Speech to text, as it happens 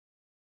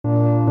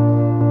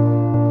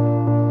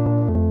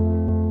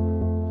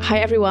Hi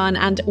everyone,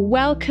 and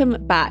welcome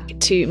back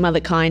to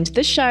Motherkind,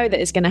 the show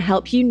that is going to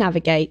help you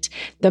navigate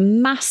the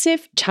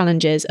massive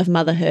challenges of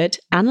motherhood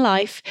and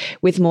life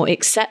with more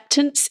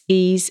acceptance,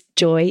 ease,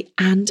 joy,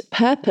 and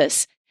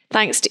purpose.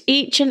 Thanks to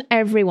each and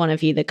every one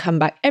of you that come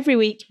back every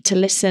week to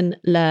listen,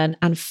 learn,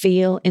 and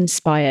feel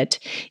inspired.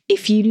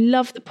 If you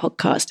love the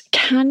podcast,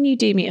 can you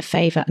do me a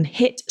favor and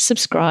hit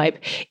subscribe?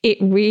 It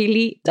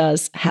really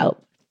does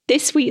help.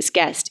 This week's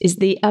guest is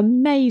the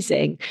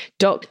amazing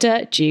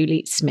Dr.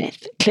 Julie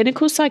Smith,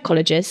 clinical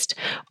psychologist,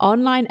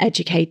 online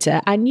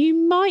educator, and you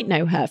might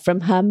know her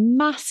from her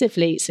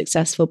massively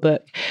successful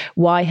book,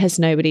 Why Has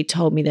Nobody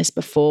Told Me This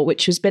Before?,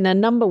 which has been a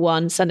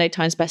 #1 Sunday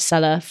Times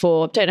bestseller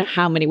for don't know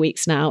how many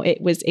weeks now.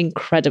 It was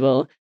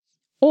incredible.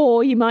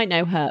 Or you might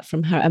know her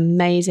from her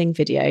amazing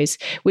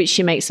videos, which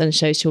she makes on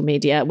social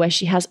media, where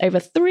she has over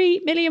 3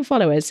 million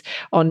followers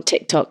on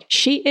TikTok.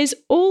 She is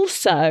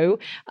also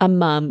a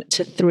mum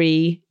to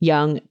 3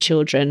 young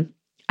children.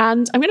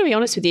 And I'm going to be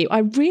honest with you, I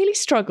really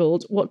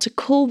struggled what to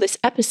call this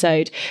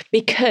episode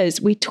because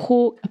we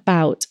talk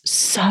about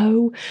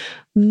so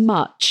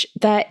much.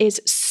 There is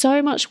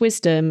so much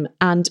wisdom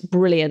and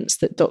brilliance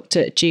that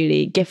Dr.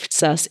 Julie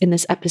gifts us in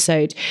this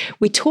episode.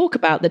 We talk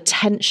about the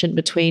tension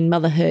between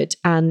motherhood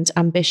and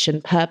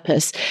ambition,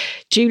 purpose.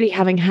 Julie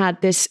having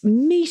had this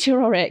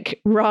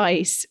meteoric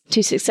rise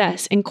to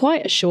success in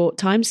quite a short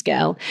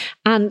timescale.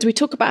 And we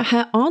talk about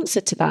her answer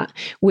to that,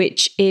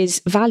 which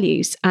is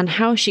values, and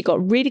how she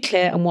got really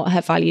clear on what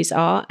her values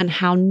are and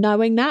how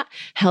knowing that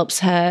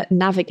helps her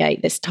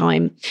navigate this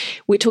time.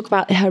 We talk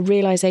about her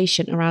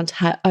realization around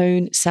her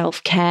own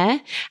self-care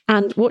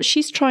and what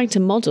she's trying to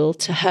model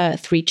to her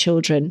 3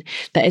 children.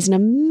 There is an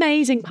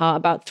amazing part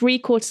about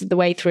 3/4 of the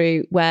way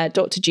through where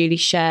Dr. Julie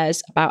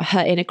shares about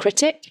her inner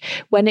critic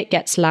when it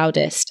gets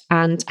loudest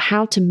and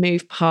how to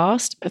move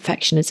past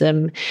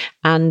perfectionism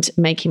and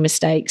making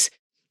mistakes.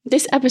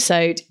 This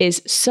episode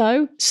is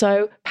so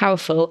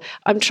powerful.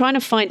 I'm trying to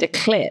find a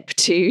clip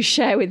to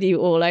share with you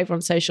all over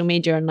on social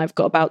media, and I've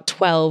got about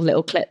 12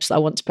 little clips that I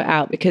want to put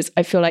out because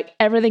I feel like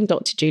everything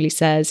Dr. Julie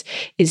says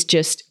is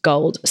just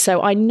gold.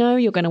 So I know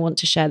you're going to want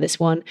to share this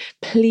one.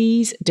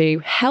 Please do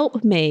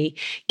help me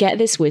get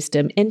this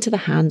wisdom into the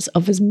hands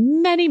of as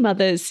many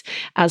mothers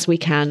as we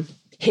can.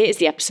 Here's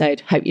the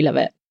episode. Hope you love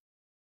it.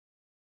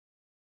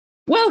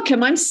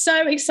 Welcome. I'm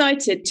so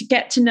excited to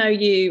get to know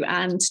you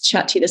and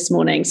chat to you this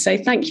morning. So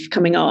thank you for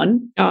coming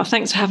on. Oh,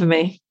 thanks for having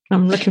me.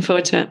 I'm looking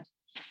forward to it.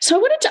 So I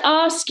wanted to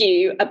ask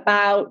you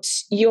about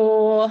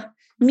your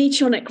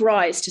meteoric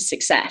rise to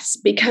success,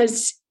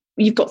 because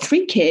you've got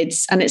 3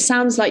 kids and it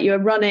sounds like you're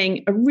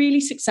running a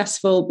really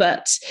successful,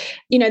 but,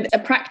 a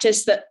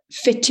practice that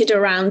fitted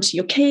around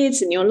your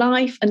kids and your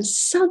life. And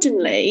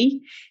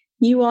suddenly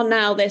you are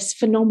now this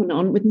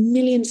phenomenon with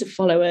millions of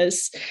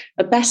followers,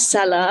 a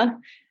bestseller.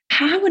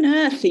 How on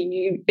earth are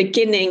you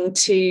beginning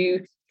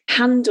to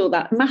handle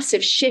that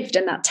massive shift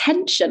and that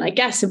tension, I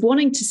guess, of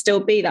wanting to still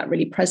be that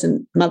really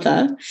present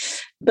mother,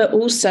 but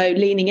also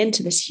leaning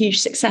into this huge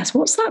success?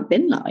 What's that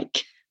been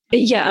like?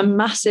 Yeah, a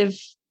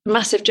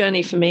massive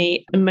journey for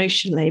me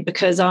emotionally,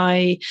 because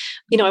I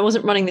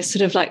wasn't running this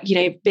sort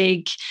of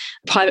big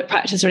private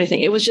practice or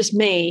anything. It was just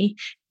me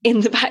in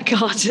the back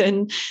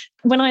garden.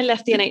 When I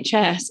left the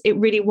NHS, it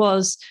really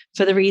was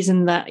for the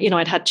reason that,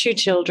 I'd had 2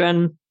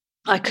 children.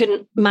 I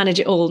couldn't manage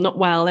it all, not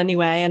well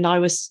anyway. And I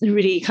was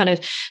really kind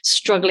of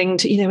struggling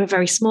to, we're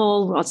very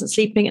small. I wasn't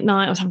sleeping at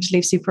night. I was having to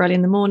leave super early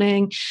in the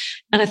morning.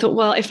 And I thought,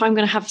 well, if I'm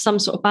going to have some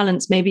sort of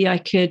balance, maybe I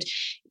could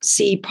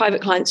see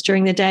private clients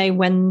during the day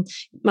when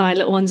my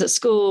little one's at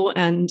school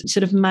and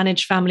sort of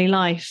manage family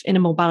life in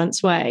a more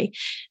balanced way.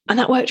 And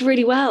that worked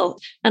really well.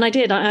 And I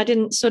did. I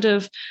didn't sort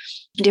of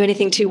do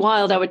anything too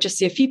wild. I would just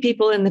see a few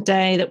people in the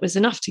day that was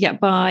enough to get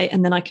by,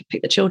 and then I could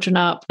pick the children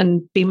up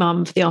and be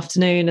mum for the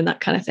afternoon and that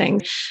kind of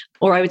thing.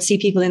 Or I would see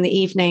people in the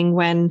evening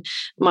when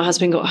my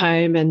husband got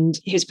home and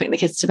he was putting the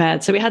kids to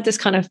bed. So we had this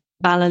kind of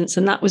balance,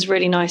 and that was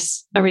really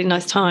nice, a really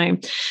nice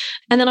time.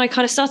 And then I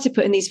kind of started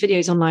putting these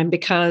videos online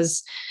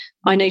because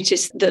I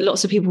noticed that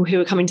lots of people who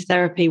were coming to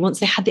therapy, once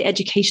they had the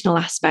educational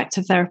aspect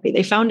of therapy,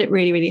 they found it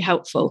really, really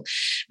helpful.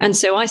 And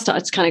so I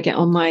started to kind of get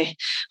on my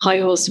high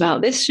horse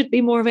about this should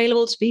be more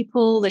available to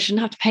people. They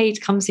shouldn't have to pay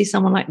to come see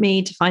someone like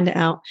me to find it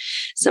out.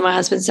 So my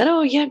husband said,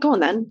 oh yeah, go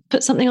on then,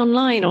 put something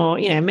online, or,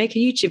 make a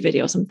YouTube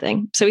video or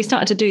something. So we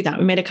started to do that.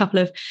 We made a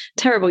couple of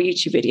terrible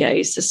YouTube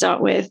videos to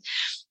start with.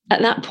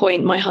 At that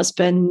point, my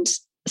husband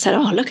said,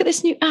 oh, look at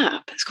this new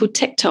app. It's called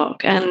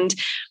TikTok. And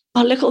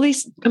oh, look at all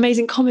these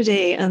amazing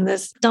comedy and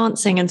there's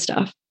dancing and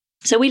stuff.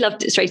 So we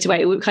loved it straight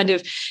away.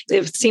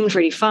 It seemed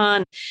really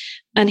fun.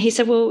 And he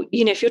said, well,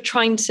 if you're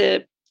trying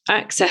to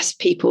access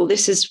people,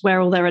 this is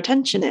where all their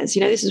attention is.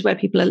 This is where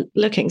people are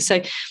looking.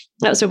 So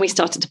that was when we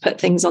started to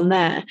put things on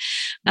there.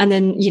 And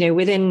then,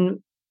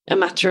 within a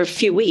matter of a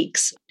few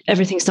weeks,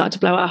 everything started to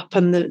blow up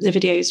and the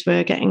videos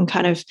were getting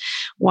kind of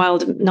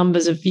wild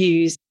numbers of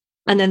views.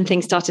 And then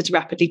things started to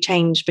rapidly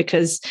change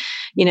because,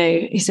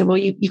 he said, well,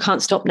 you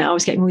can't stop now. I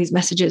was getting all these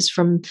messages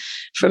from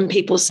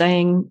people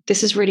saying,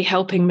 this is really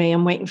helping me.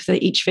 I'm waiting for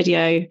each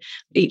video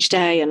each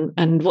day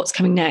and what's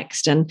coming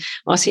next, and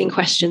asking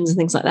questions and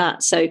things like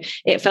that. So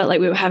it felt like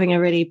we were having a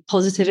really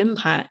positive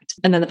impact.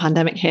 And then the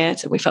pandemic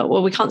hit and we felt,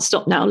 well, we can't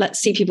stop now. Let's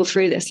see people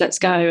through this. Let's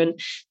go.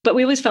 But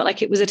we always felt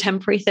like it was a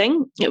temporary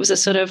thing. It was a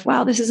sort of,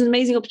 wow, this is an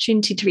amazing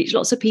opportunity to reach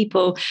lots of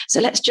people.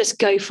 So let's just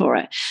go for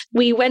it.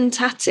 We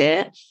went at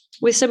it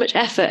with so much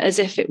effort as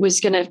if it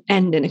was going to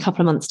end in a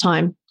couple of months'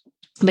 time.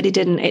 But it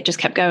didn't. It just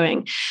kept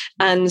going.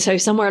 And so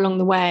somewhere along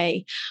the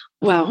way,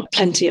 well,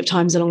 plenty of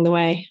times along the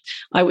way,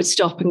 I would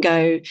stop and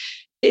go,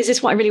 is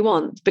this what I really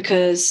want?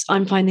 Because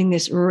I'm finding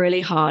this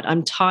really hard.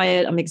 I'm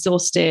tired. I'm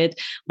exhausted.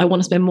 I want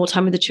to spend more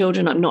time with the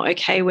children. I'm not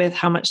okay with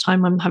how much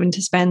time I'm having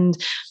to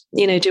spend,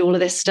 do all of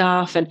this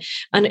stuff. And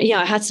yeah,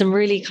 I had some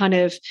really kind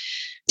of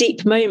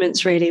deep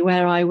moments really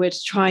where I would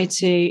try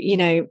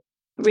to,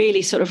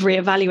 really sort of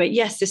reevaluate.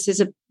 Yes, this is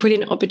a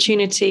brilliant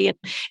opportunity. And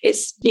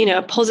it's,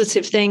 a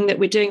positive thing that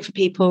we're doing for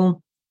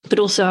people, but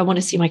also I want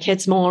to see my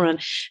kids more,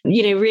 and,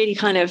 really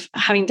kind of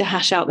having to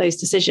hash out those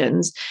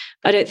decisions.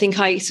 I don't think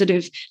I sort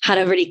of had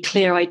a really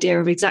clear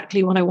idea of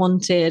exactly what I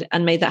wanted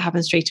and made that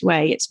happen straight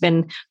away. It's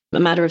been a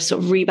matter of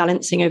sort of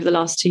rebalancing over the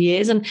last 2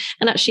 years. And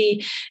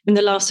actually in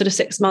the last sort of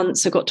 6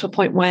 months, I got to a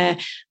point where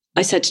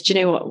I said, do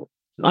you know what?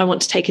 I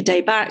want to take a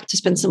day back to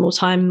spend some more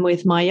time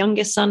with my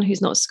youngest son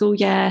who's not at school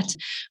yet,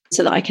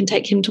 so that I can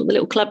take him to all the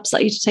little clubs that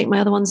I used to take my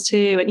other ones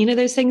to. And,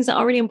 those things that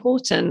are really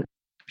important.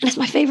 And it's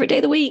my favorite day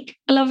of the week.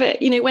 I love it.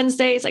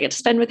 Wednesdays I get to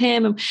spend with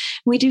him, and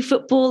we do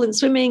football and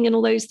swimming and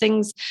all those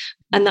things.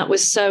 And that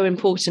was so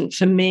important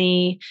for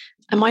me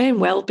and my own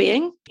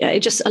well-being.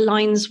 It just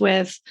aligns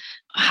with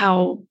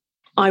how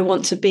I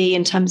want to be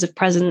in terms of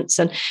presence.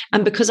 And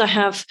because I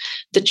have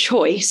the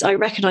choice, I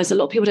recognize a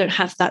lot of people don't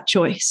have that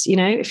choice.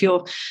 If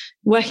you're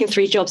working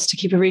 3 jobs to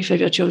keep a roof over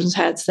your children's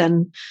heads,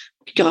 then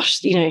gosh,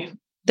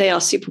 they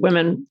are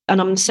superwomen. And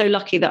I'm so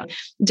lucky that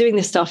doing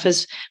this stuff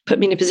has put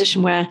me in a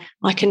position where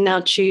I can now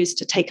choose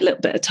to take a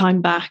little bit of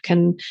time back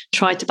and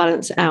try to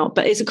balance it out.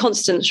 But it's a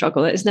constant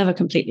struggle. It's never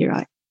completely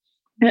right.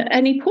 At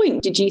any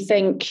point, did you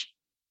think,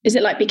 is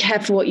it like, be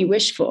careful what you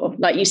wish for?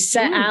 Like you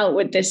set out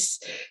with this,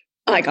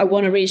 like, I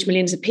want to reach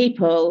millions of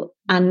people,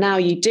 and now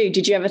you do.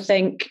 Did you ever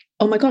think,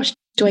 oh my gosh,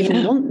 do I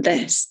even want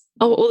this?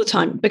 Oh, all the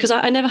time, because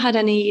I never had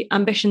any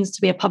ambitions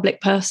to be a public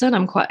person.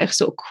 I'm quite a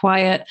sort of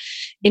quiet,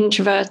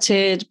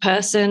 introverted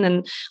person,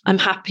 and I'm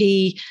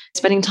happy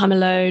spending time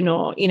alone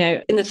or,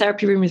 in the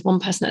therapy room with one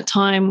person at a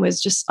time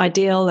was just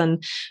ideal.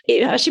 And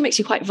it actually makes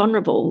you quite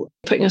vulnerable,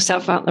 putting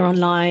yourself out there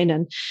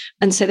online.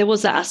 And so there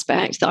was that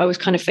aspect that I was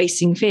kind of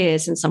facing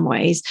fears in some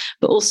ways,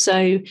 but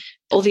also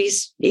all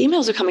these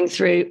emails are coming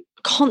through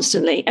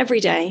constantly every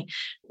day.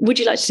 Would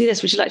you like to do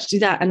this? Would you like to do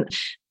that? And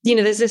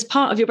there's this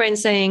part of your brain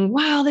saying,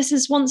 wow, this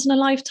is once in a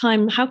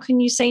lifetime. How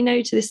can you say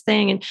no to this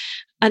thing?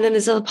 And then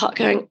there's the other part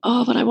going,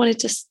 oh, but I wanted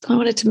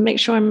to make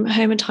sure I'm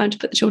home in time to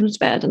put the children to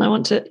bed. And I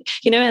want to,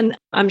 and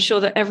I'm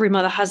sure that every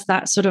mother has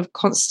that sort of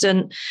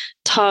constant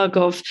tug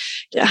of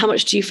how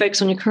much do you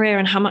focus on your career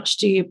and how much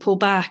do you pull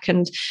back?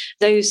 And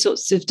those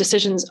sorts of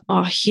decisions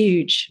are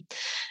huge.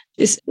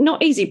 It's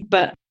not easy,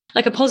 but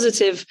like a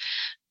positive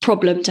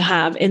problem to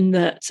have in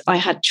that I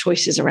had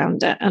choices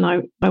around it and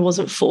I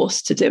wasn't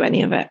forced to do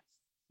any of it.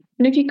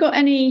 And have you got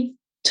any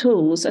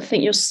tools? I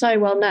think you're so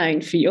well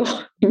known for your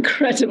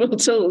incredible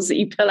tools that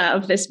you pull out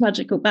of this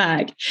magical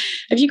bag.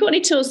 Have you got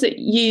any tools that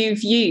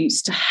you've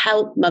used to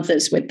help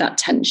mothers with that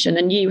tension,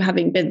 and you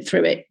having been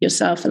through it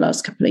yourself the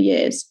last couple of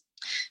years?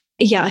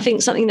 Yeah, I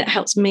think something that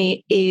helps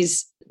me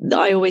is that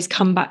I always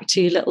come back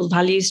to little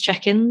values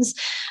check-ins.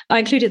 I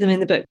included them in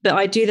the book, but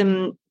I do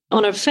them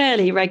on a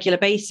fairly regular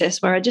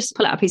basis where I just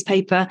pull out a piece of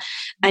paper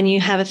and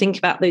you have a think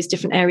about those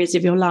different areas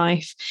of your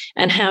life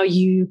and how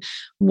you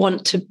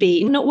want to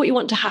be, not what you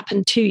want to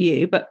happen to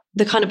you, but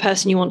the kind of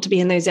person you want to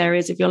be in those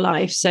areas of your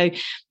life. So,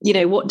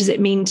 what does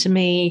it mean to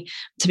me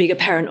to be a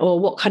parent, or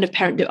what kind of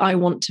parent do I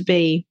want to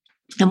be?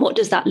 And what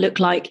does that look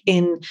like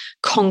in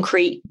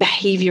concrete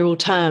behavioral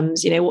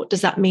terms? What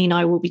does that mean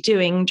I will be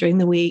doing during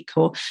the week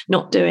or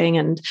not doing?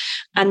 And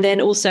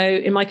then also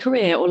in my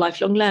career or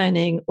lifelong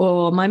learning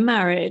or my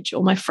marriage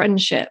or my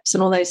friendships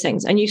and all those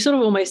things. And you sort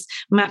of almost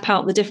map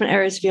out the different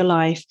areas of your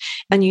life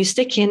and you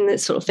stick in the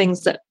sort of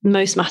things that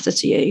most matter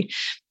to you.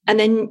 And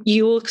then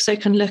you also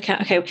can look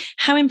at, okay,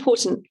 how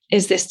important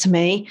is this to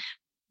me?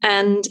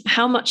 And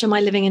how much am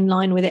I living in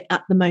line with it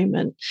at the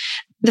moment?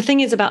 The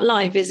thing is about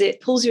life is it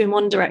pulls you in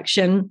one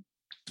direction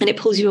and it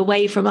pulls you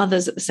away from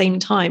others at the same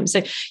time.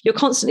 So you're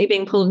constantly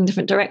being pulled in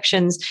different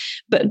directions,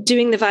 but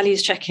doing the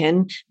values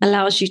check-in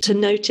allows you to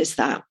notice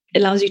that. It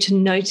allows you to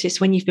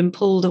notice when you've been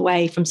pulled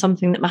away from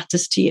something that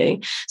matters to you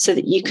so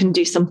that you can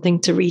do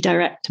something to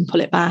redirect and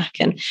pull it back.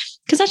 And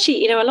because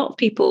actually, a lot of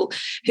people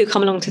who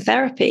come along to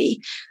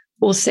therapy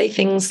will say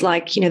things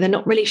like, they're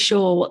not really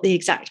sure what the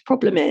exact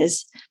problem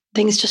is.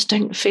 Things just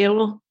don't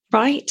feel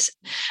right.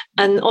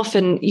 And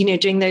often,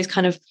 doing those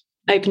kind of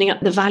opening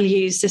up the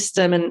value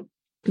system and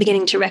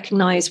beginning to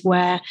recognize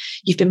where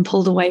you've been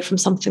pulled away from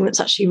something that's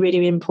actually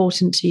really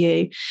important to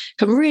you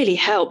can really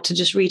help to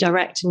just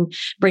redirect and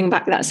bring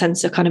back that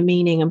sense of kind of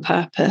meaning and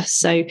purpose.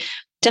 So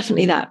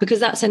definitely that, because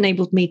that's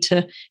enabled me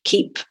to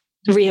keep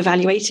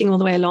reevaluating all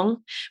the way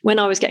along. When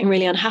I was getting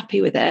really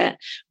unhappy with it,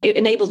 it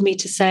enabled me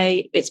to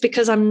say, it's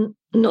because I'm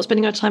not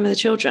spending enough time with the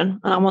children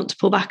and I want to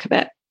pull back a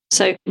bit.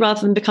 So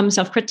rather than become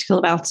self-critical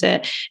about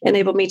it, it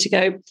enabled me to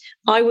go,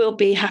 I will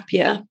be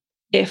happier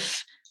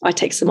if I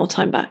take some more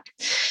time back.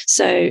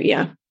 So,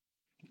 yeah.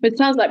 It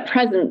sounds like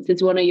presence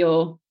is one of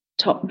your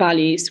top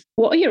values.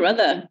 What are your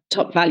other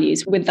top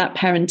values with that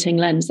parenting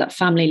lens, that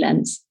family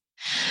lens?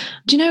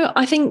 Do you know,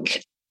 I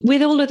think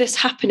with all of this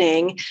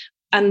happening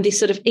and this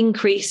sort of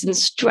increase in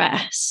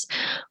stress,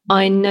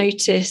 I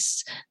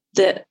notice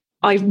that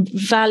I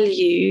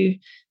value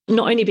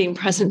not only being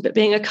present, but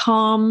being a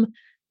calm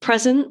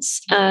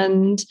presence.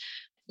 And,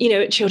 you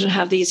know, children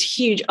have these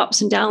huge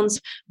ups and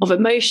downs of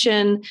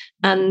emotion.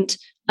 And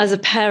as a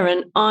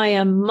parent, I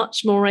am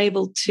much more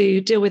able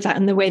to deal with that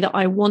in the way that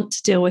I want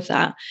to deal with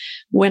that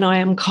when I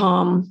am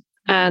calm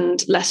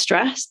and less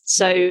stressed.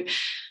 So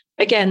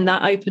again,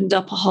 that opened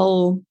up a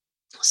whole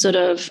sort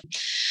of,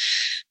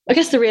 I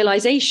guess, the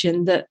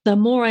realization that the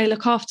more I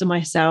look after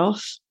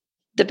myself,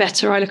 the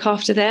better I look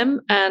after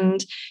them.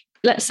 And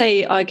let's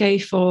say I go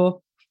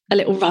for a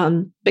little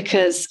run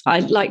because I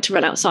like to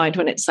run outside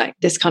when it's like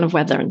this kind of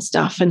weather and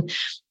stuff. And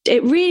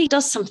it really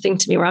does something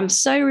to me where I'm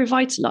so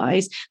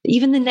revitalized that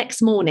even the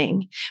next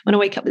morning when I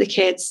wake up with the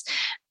kids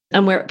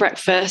and we're at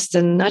breakfast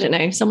and I don't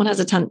know, someone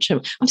has a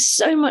tantrum, I'm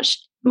so much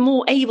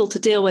more able to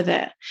deal with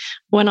it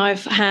when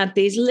I've had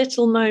these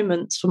little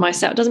moments for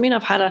myself. It doesn't mean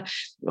I've had a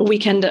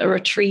weekend at a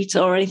retreat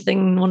or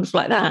anything wonderful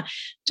like that.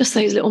 Just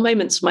those little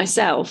moments for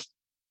myself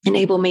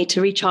enable me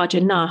to recharge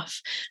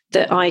enough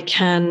that I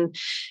can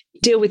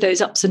deal with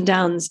those ups and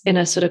downs in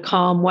a sort of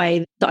calm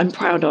way that I'm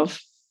proud of.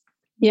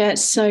 Yeah,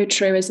 it's so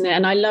true, isn't it?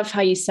 And I love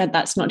how you said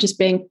that's not just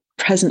being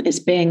present, it's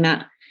being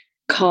that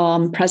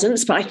calm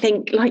presence. But I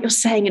think, like you're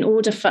saying, in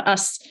order for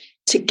us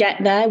to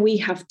get there, we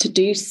have to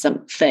do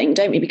something,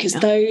 don't we? Because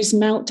those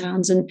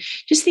meltdowns and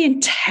just the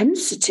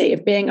intensity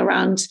of being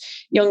around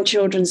young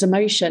children's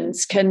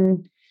emotions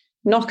can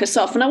knock us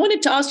off. And I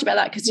wanted to ask you about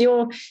that because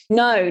you're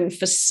known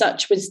for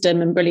such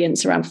wisdom and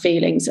brilliance around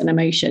feelings and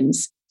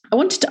emotions. I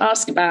wanted to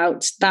ask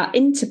about that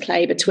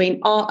interplay between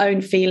our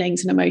own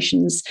feelings and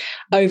emotions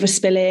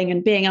overspilling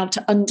and being able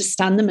to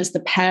understand them as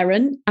the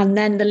parent, and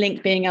then the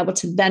link being able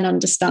to then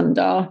understand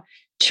our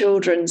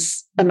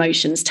children's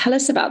emotions. Tell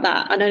us about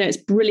that. I know it's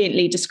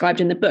brilliantly described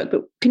in the book,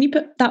 but can you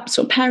put that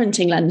sort of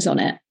parenting lens on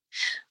it?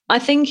 I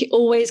think it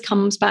always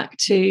comes back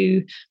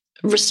to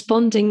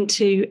responding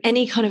to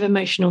any kind of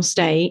emotional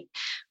state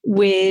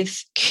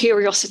with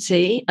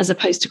curiosity as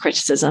opposed to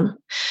criticism.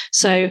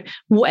 So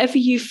whatever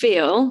you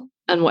feel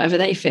and whatever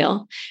they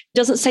feel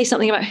doesn't say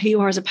something about who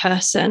you are as a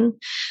person.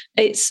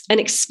 It's an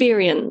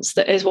experience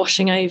that is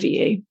washing over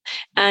you.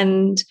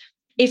 And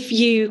if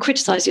you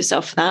criticize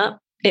yourself for that,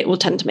 it will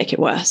tend to make it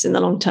worse in the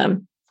long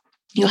term.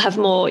 You'll have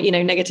more,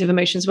 negative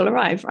emotions will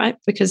arrive, right?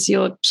 Because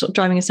you're sort of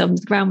driving yourself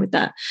into the ground with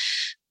that.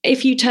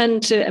 If you turn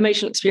to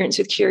emotional experience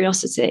with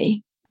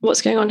curiosity,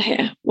 what's going on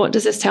here? What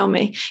does this tell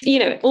me?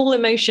 All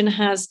emotion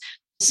has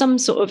some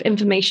sort of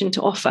information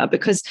to offer,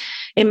 because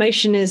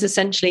emotion is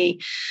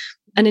essentially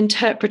an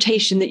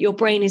interpretation that your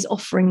brain is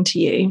offering to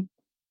you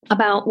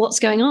about what's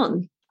going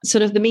on,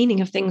 sort of the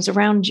meaning of things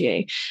around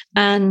you.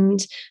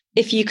 And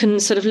if you can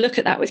sort of look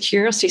at that with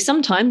curiosity,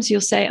 sometimes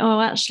you'll say, oh,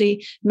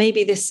 actually,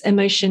 maybe this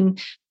emotion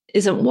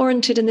isn't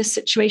warranted in this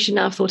situation.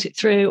 Now I've thought it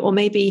through. Or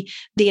maybe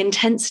the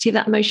intensity of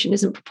that emotion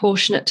isn't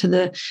proportionate to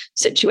the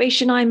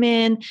situation I'm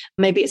in.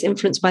 Maybe it's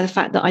influenced by the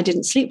fact that I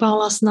didn't sleep well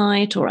last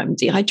night, or I'm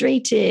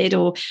dehydrated,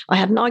 or I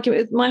had an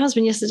argument with my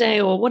husband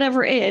yesterday, or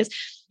whatever it is.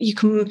 You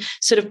can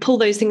sort of pull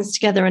those things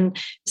together and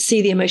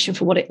see the emotion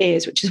for what it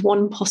is, which is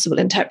one possible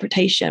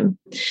interpretation.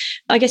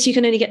 I guess you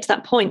can only get to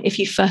that point if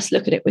you first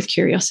look at it with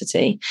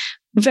curiosity.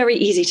 Very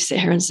easy to sit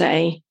here and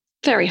say,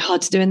 very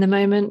hard to do in the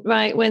moment,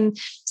 right? When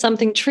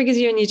something triggers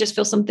you and you just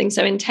feel something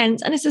so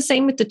intense. And it's the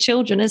same with the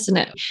children, isn't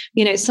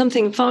it?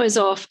 Something fires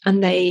off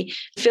and they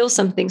feel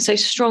something so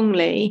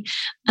strongly.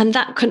 And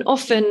that can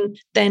often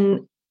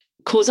then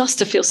cause us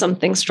to feel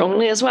something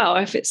strongly as well.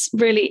 If it's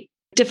really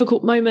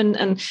difficult moment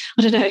and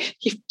I don't know,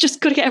 you've just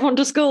got to get everyone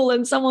to school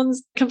and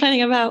someone's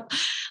complaining about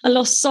a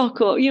lost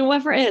sock or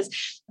whatever it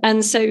is.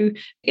 And so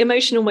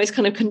emotion always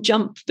kind of can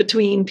jump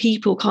between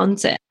people,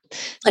 can't it?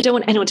 I don't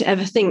want anyone to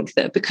ever think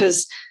that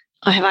because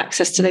I have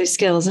access to those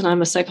skills and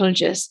I'm a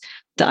psychologist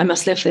that I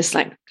must live this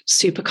like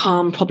super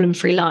calm,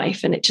 problem-free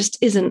life. And it just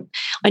isn't.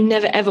 I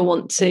never ever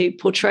want to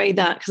portray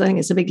that, because I think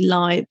it's a big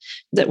lie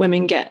that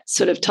women get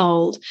sort of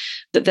told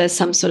that there's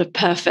some sort of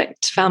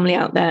perfect family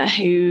out there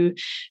who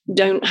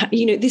don't,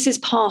 this is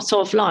part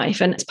of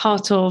life, and it's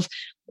part of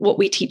what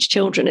we teach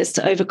children is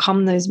to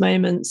overcome those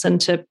moments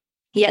and to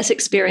Yes,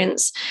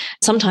 experience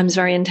sometimes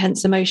very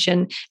intense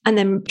emotion, and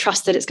then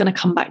trust that it's going to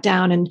come back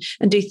down, and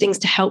do things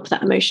to help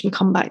that emotion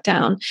come back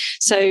down.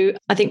 So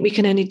I think we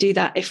can only do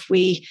that if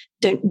we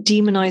don't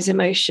demonize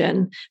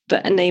emotion,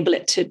 but enable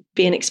it to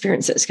be an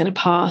experience that's going to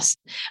pass,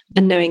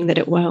 and knowing that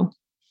it will.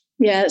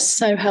 Yeah, it's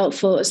so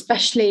helpful,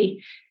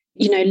 especially,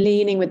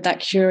 leaning with that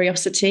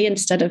curiosity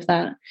instead of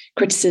that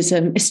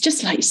criticism. It's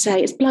just like you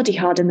say, it's bloody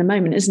hard in the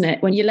moment, isn't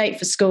it? When you're late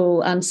for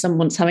school and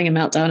someone's having a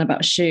meltdown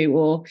about a shoe,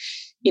 or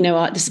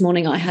this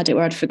morning I had it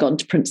where I'd forgotten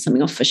to print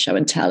something off for show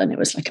and tell, and it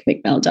was like a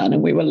big meltdown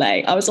and we were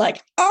late. I was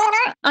like,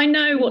 I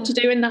know what to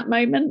do in that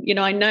moment.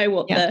 I know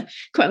what the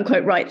quote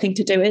unquote right thing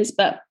to do is.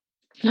 But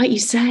like you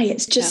say,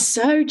 it's just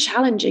so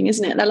challenging,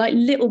 isn't it? They're like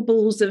little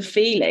balls of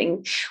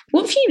feeling.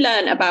 What have you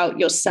learned about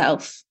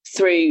yourself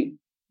through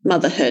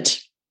motherhood?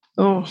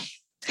 Oh,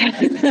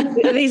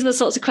 these are the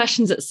sorts of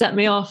questions that set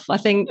me off. I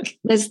think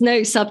there's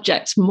no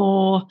subject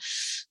more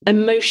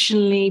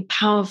emotionally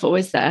powerful,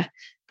 is there?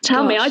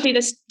 Tell me, I do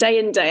this day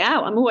in, day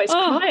out. I'm always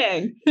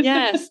crying.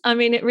 Yes. I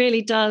mean, it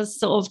really does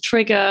sort of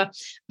trigger,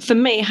 for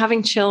me,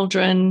 having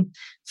children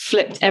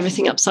flipped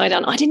everything upside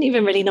down. I didn't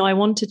even really know I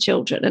wanted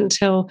children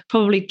until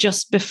probably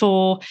just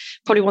before,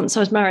 probably once I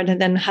was married, and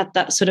then had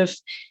that sort of,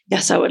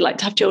 yes, I would like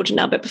to have children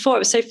now. But before, I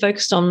was so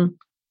focused on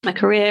my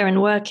career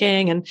and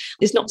working, and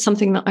it's not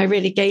something that I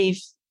really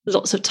gave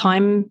lots of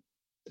time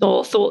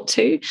or thought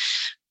to.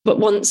 But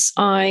once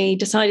I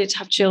decided to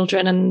have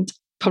children, and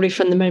probably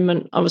from the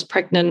moment I was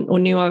pregnant or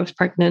knew I was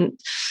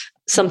pregnant,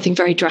 something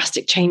very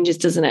drastic changes,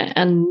 doesn't it?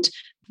 And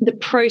the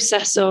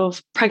process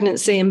of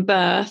pregnancy and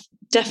birth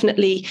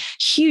definitely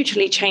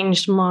hugely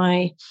changed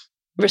my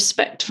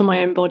respect for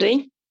my own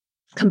body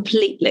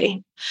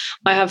completely.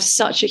 I have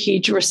such a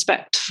huge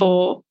respect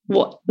for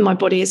what my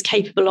body is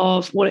capable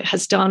of, what it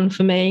has done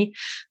for me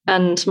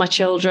and my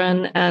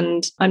children.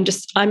 And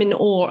I'm in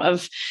awe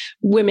of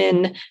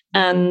women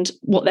and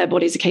what their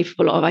bodies are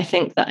capable of. I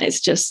think that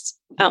is just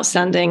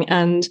outstanding.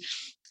 And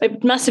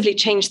it massively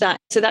changed that.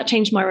 So that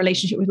changed my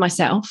relationship with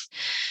myself.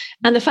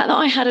 And the fact that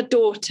I had a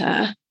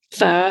daughter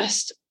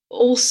first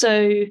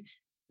also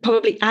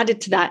probably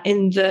added to that,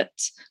 in that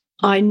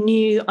I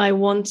knew I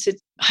wanted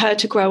her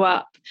to grow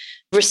up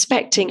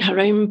respecting her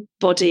own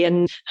body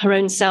and her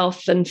own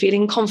self and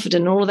feeling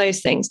confident and all of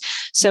those things.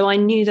 So I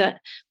knew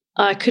that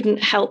I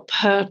couldn't help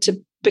her to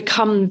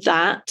become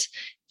that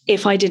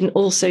if I didn't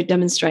also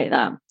demonstrate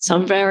that. So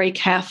I'm very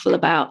careful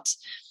about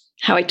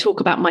how I talk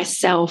about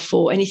myself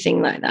or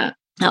anything like that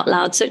out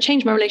loud. So it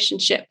changed my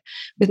relationship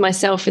with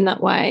myself in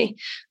that way.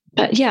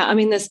 But yeah, I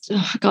mean,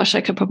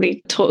 I could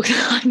probably talk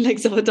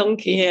legs of a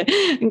donkey here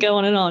and go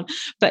on and on.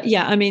 But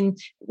yeah, I mean,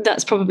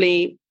 that's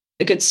probably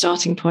a good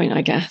starting point,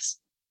 I guess.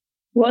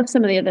 What are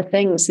some of the other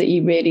things that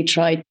you really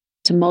tried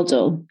to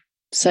model?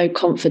 So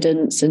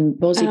confidence and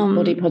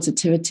body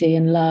positivity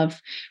and love.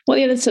 What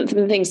are the other sort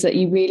of things that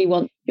you really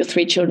want your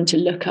 3 children to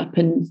look up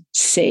and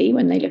see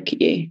when they look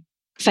at you?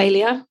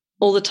 Failure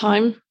all the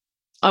time.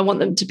 I want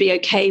them to be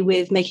okay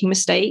with making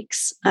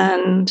mistakes.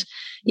 And,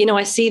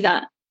 I see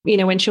that,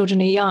 when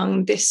children are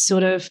young, this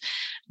sort of,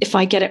 if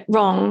I get it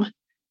wrong,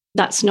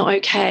 that's not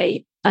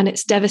okay. And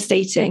it's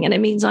devastating. And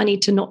it means I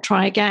need to not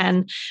try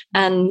again.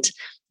 And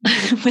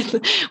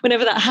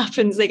whenever that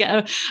happens, they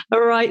get a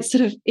right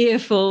sort of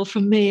earful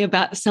from me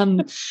about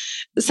sounds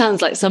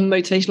like some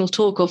motivational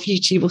talk off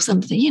YouTube or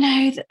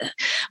something.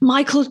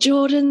 Michael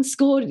Jordan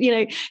scored,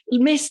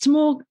 missed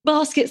more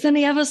baskets than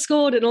he ever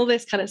scored, and all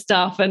this kind of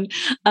stuff. And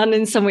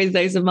in some ways,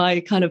 those are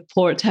my kind of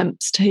poor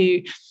attempts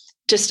to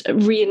just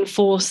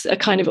reinforce a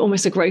kind of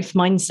almost a growth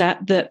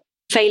mindset that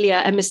failure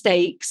and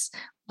mistakes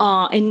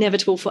are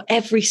inevitable for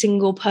every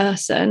single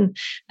person.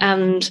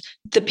 And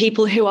the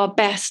people who are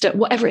best at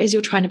whatever it is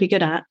you're trying to be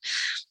good at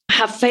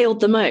have failed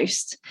the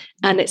most.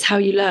 And it's how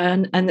you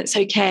learn, and it's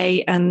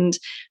okay. And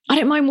I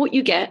don't mind what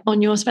you get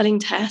on your spelling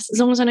test, as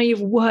long as I know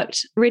you've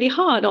worked really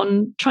hard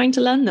on trying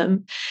to learn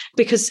them.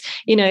 Because,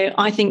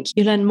 I think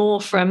you learn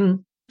more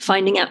from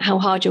finding out how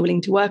hard you're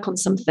willing to work on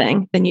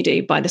something than you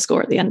do by the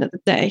score at the end of the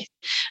day.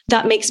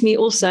 That makes me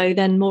also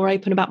then more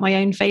open about my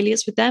own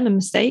failures with them and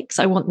mistakes.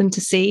 I want them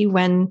to see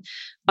when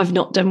I've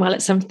not done well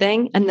at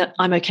something and that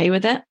I'm okay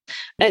with it.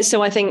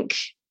 So I think,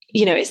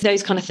 it's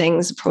those kind of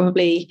things.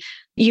 Probably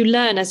you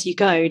learn as you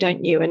go,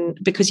 don't you? And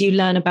because you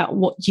learn about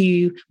what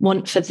you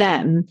want for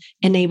them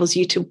enables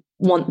you to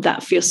want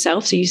that for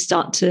yourself. So you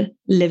start to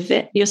live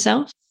it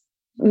yourself.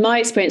 My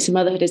experience of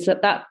motherhood is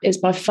that is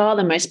by far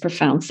the most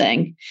profound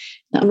thing.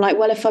 I'm like,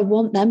 well, if I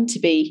want them to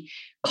be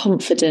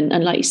confident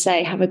and, like you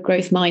say, have a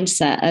growth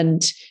mindset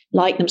and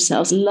like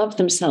themselves, love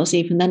themselves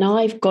even, then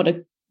I've got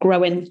to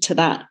grow into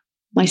that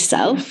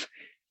myself.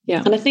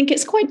 Yeah. And I think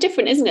it's quite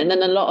different, isn't it,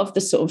 than a lot of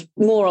the sort of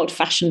more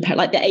old-fashioned,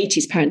 like the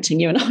 80s parenting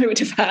you and I would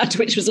have had,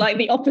 which was like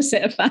the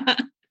opposite of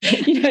that.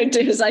 Do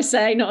as I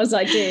say, not as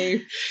I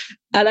do.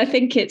 And I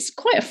think it's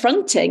quite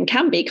affronting,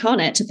 can be, can't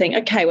it, to think,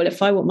 okay, well,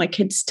 if I want my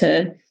kids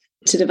to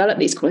develop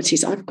these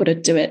qualities, I've got to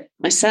do it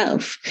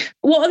myself.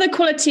 What are the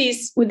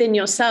qualities within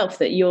yourself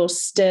that you're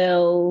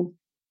still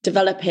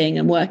developing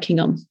and working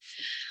on?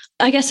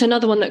 I guess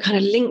another one that kind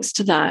of links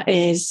to that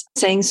is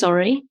saying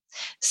sorry.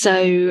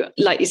 So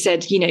like you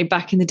said,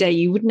 back in the day,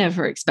 you would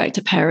never expect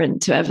a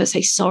parent to ever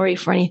say sorry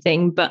for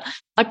anything. But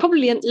I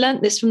probably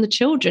learnt this from the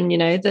children,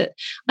 that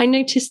I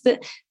noticed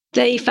that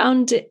they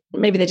found it,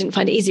 maybe they didn't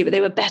find it easy, but they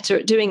were better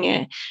at doing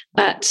it,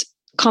 at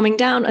calming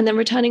down and then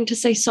returning to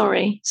say,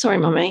 sorry,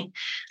 mummy.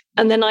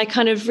 And then I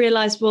kind of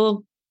realized,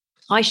 well,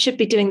 I should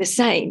be doing the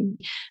same.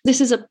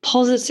 This is a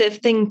positive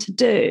thing to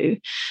do.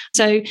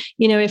 So,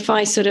 if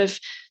I sort of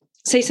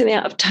say something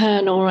out of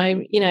turn, or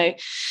I,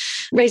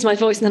 raise my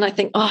voice and then I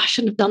think, I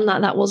shouldn't have done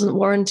that. That wasn't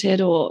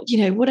warranted, or,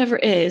 whatever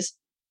it is.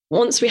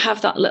 Once we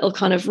have that little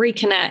kind of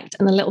reconnect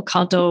and a little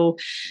cuddle,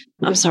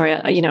 I'm sorry,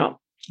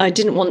 I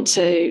didn't want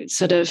to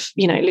sort of,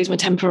 lose my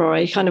temper,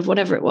 or kind of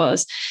whatever it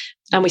was.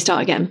 And we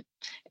start again.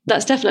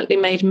 That's definitely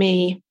made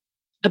me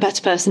a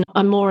better person.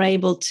 I'm more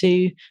able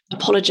to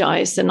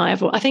apologize than I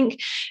ever. I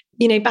think,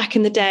 back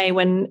in the day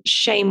when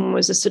shame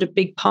was a sort of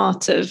big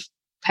part of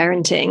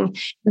parenting,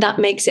 that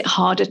makes it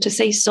harder to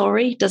say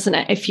sorry, doesn't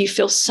it? If you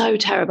feel so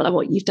terrible at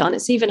what you've done,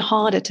 it's even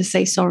harder to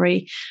say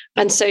sorry.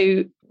 And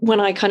so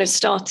when I kind of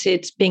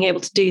started being able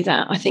to do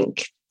that, I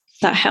think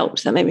that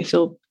helped. That made me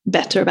feel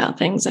better about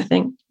things. I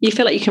think you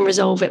feel like you can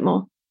resolve it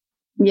more.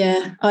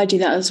 Yeah, I do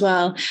that as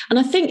well. And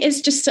I think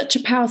it's just such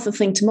a powerful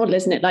thing to model,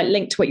 isn't it? Like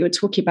linked to what you were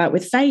talking about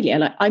with failure.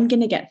 Like I'm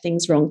going to get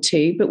things wrong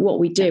too. But what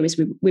we do is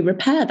we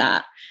repair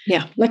that.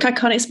 Yeah. Like I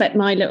can't expect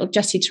my little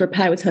Jessie to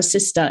repair with her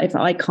sister if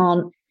I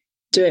can't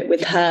do it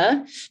with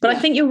her. But I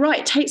think you're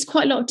right. It takes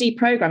quite a lot of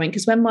deprogramming,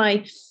 because when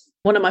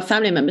one of my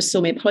family members saw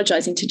me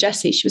apologizing to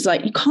Jessie, she was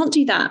like, you can't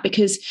do that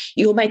because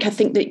you'll make her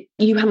think that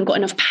you haven't got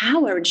enough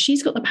power and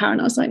she's got the power. And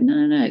I was like,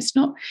 no, it's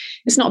not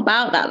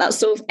about that. That's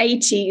sort of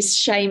 80s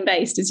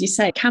shame-based, as you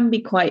say. It can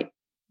be quite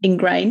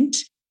ingrained.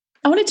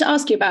 I wanted to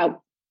ask you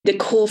about the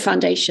core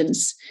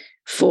foundations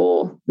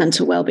for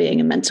mental well-being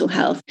and mental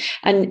health.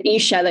 And you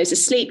share those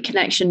as sleep,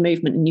 connection,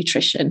 movement, and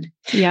nutrition.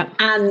 Yeah.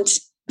 And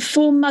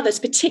for mothers,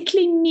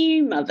 particularly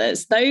new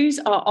mothers, those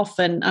are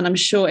often, and I'm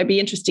sure it'd be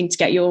interesting to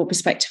get your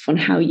perspective on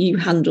how you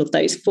handled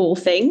those 4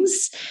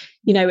 things,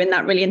 in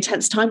that really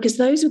intense time, because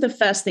those were the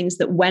first things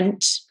that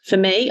went for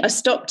me. I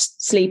stopped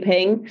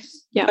sleeping.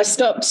 Yeah. I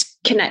stopped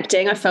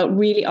connecting. I felt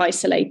really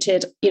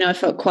isolated. I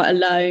felt quite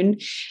alone,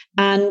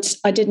 and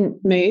I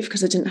didn't move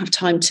because I didn't have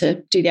time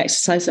to do the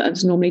exercise that I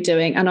was normally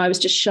doing. And I was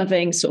just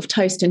shoving sort of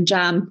toast and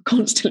jam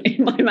constantly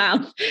in my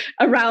mouth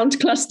around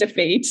cluster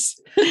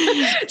feeds.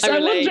 So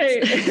I'm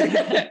wondering,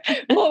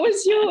 what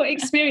was your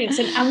experience,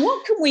 and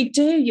what can we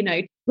do,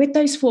 with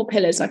those 4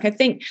 pillars? Like, I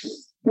think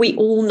we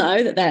all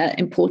know that they're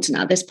important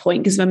at this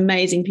point because of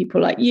amazing people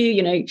like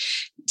you,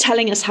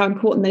 telling us how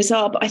important those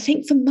are. But I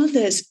think for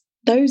mothers,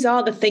 those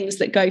are the things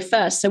that go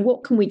first. So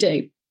what can we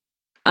do?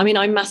 I mean,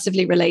 I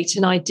massively relate,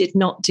 and I did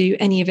not do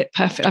any of it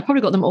perfect. I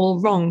probably got them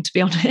all wrong, to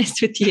be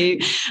honest with you.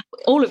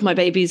 All of my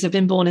babies have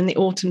been born in the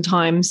autumn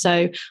time.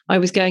 So I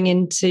was going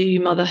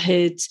into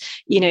motherhood,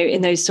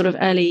 in those sort of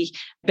early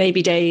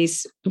baby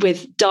days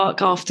with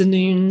dark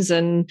afternoons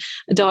and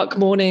dark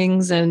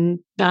mornings and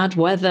bad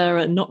weather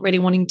and not really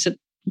wanting to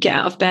get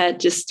out of bed,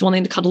 just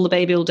wanting to cuddle the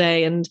baby all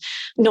day and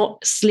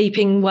not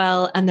sleeping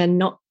well, and then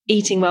not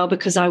eating well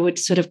because I would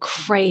sort of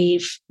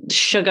crave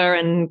sugar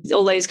and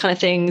all those kind of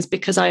things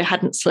because I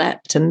hadn't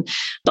slept.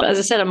 But as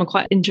I said, I'm a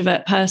quite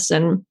introvert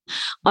person.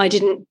 I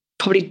didn't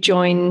probably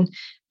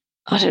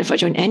I don't know if I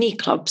joined any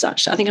clubs,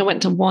 actually. I think I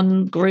went to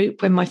one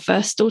group when my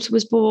first daughter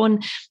was born.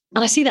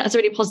 And I see that as a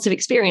really positive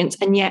experience.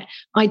 And yet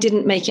I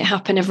didn't make it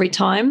happen every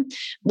time.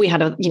 We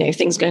had,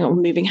 things going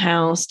on, moving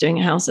house, doing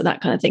a house, and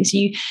that kind of thing. So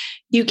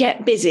you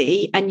get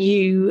busy and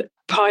you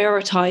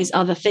prioritize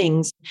other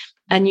things,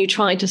 and you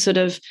try to sort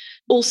of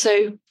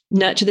also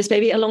nurture this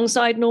baby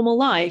alongside normal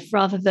life,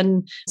 rather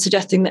than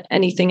suggesting that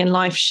anything in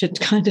life should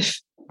kind of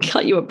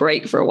cut you a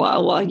break for a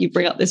while you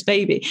bring up this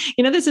baby.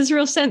 There's this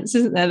real sense,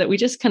 isn't there, that we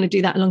just kind of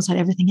do that alongside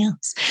everything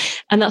else.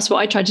 And that's what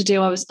I tried to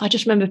do. I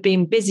just remember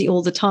being busy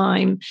all the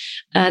time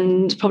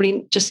and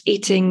probably just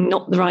eating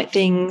not the right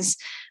things.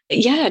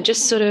 Yeah,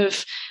 just sort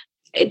of,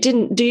 it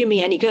didn't do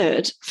me any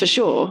good, for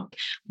sure.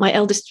 My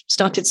eldest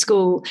started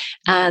school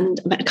and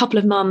I met a couple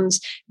of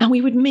mums, and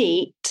we would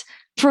meet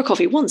for a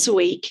coffee once a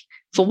week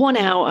for 1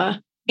 hour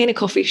in a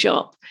coffee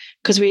shop,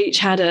 because we each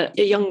had a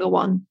younger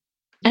one.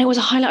 And it was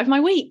a highlight of my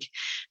week.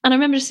 And I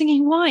remember just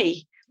thinking,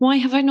 why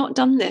have I not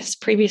done this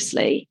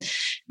previously?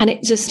 And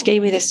it just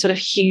gave me this sort of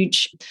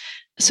huge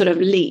sort of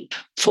leap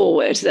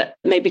forward that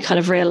made me kind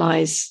of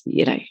realize,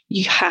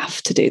 you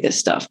have to do this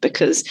stuff,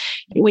 because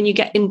when you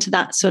get into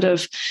that sort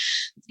of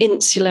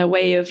insular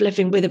way of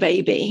living with a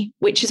baby,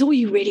 which is all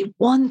you really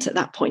want at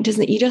that point,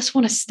 isn't it? You just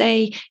want to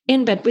stay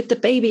in bed with the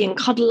baby and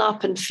cuddle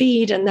up and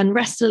feed and then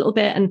rest a little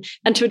bit.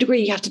 And to a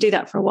degree, you have to do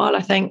that for a while,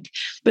 I think.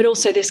 But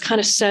also this kind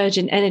of surge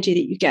in energy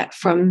that you get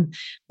from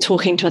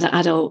talking to other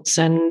adults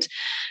and,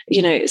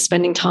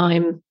 spending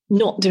time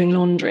not doing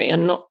laundry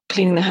and not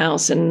cleaning the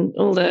house and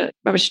all the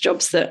rubbish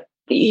jobs that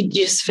you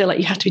just feel like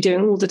you have to be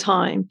doing all the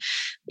time.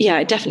 Yeah,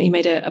 it definitely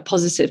made a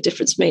positive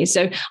difference for me.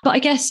 So, but I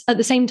guess at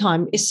the same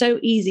time, it's so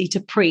easy to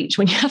preach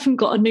when you haven't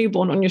got a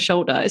newborn on your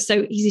shoulder. It's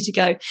so easy to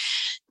go,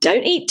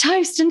 don't eat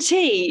toast and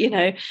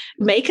tea,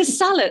 make a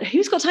salad.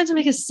 Who's got time to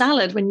make a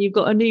salad when you've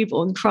got a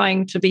newborn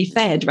crying to be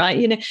fed,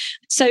 right?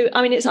 So,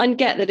 I mean, I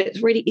get that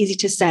it's really easy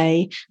to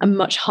say and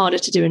much harder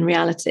to do in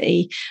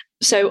reality.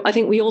 So I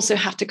think we also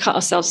have to cut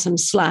ourselves some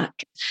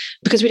slack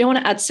because we don't want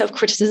to add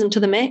self-criticism to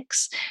the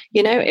mix.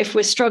 If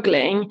we're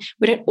struggling,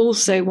 we don't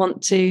also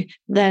want to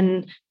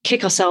then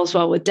kick ourselves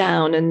while we're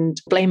down and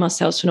blame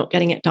ourselves for not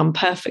getting it done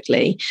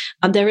perfectly.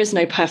 And there is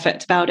no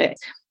perfect about it.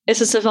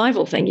 It's a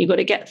survival thing you've got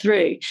to get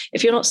through.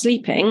 If you're not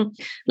sleeping,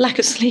 lack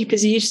of sleep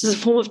is used as a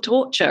form of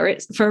torture.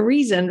 It's for a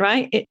reason,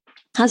 right? It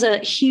has a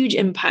huge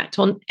impact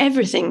on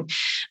everything.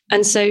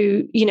 And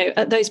so,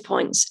 at those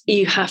points,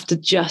 you have to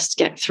just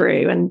get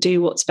through and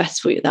do what's best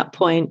for you at that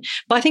point.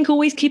 But I think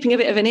always keeping a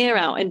bit of an ear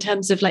out in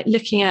terms of like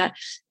looking at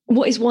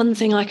what is one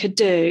thing I could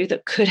do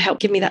that could help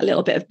give me that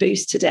little bit of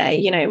boost today.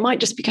 It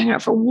might just be going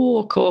out for a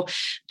walk or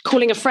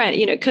calling a friend.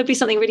 It could be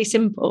something really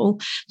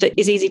simple that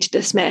is easy to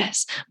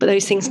dismiss, but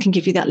those things can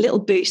give you that little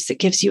boost that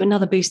gives you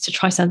another boost to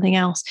try something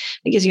else.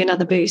 It gives you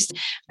another boost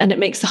and it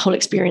makes the whole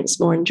experience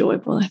more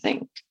enjoyable, I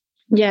think.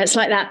 Yeah, it's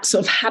like that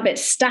sort of habit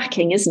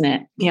stacking, isn't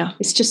it? Yeah.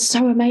 It's just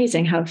so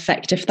amazing how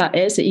effective that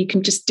is, that you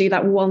can just do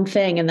that one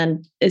thing. And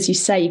then, as you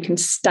say, you can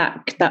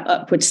stack that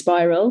upward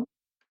spiral.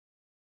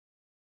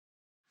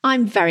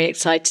 I'm very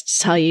excited to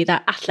tell you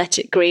that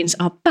Athletic Greens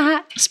are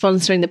back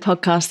sponsoring the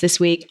podcast this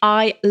week.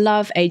 I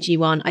love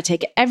AG1. I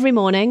take it every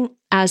morning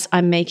as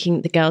I'm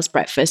making the girls'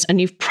 breakfast. And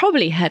you've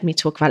probably heard me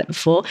talk about it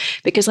before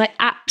because I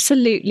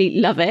absolutely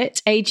love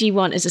it.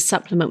 AG1 is a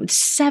supplement with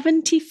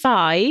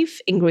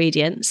 75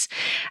 ingredients.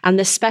 And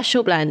the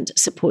special blend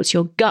supports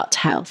your gut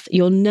health,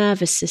 your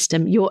nervous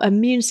system, your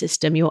immune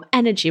system, your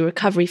energy,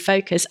 recovery,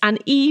 focus, and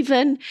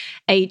even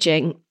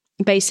aging.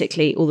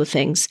 Basically all the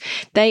things.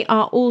 They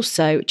are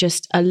also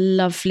just a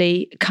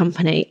lovely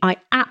company. I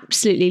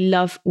absolutely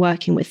love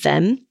working with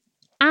them.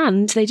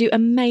 And they do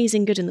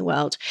amazing good in the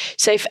world.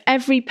 So for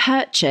every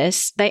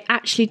purchase, they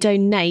actually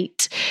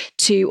donate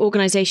to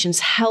organisations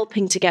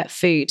helping to get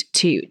food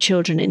to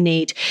children in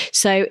need.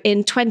 So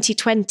in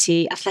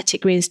 2020,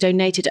 Athletic Greens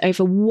donated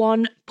over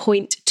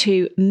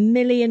 1.2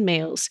 million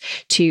meals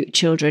to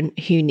children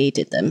who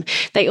needed them.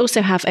 They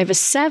also have over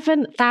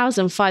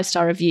 7,000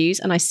 five-star reviews,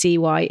 and I see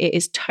why. It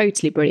is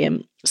totally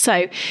brilliant.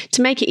 So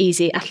to make it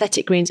easy,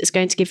 Athletic Greens is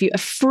going to give you a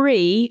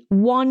free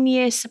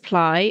 1-year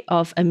supply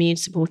of immune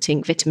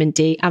supporting vitamin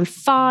D and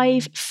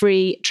 5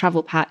 free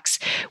travel packs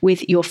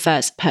with your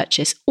first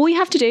purchase. All you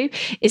have to do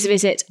is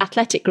visit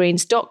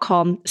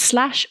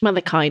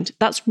athleticgreens.com/motherkind.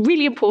 That's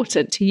really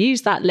important to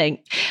use that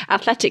link,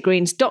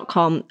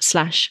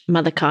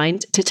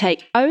 athleticgreens.com/motherkind, to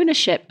take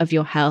ownership of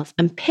your health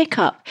and pick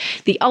up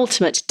the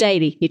ultimate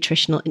daily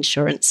nutritional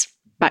insurance.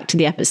 Back to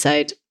the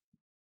episode.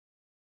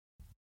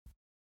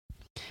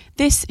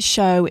 This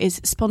show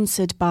is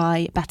sponsored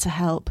by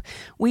BetterHelp.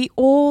 We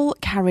all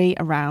carry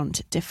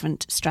around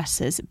different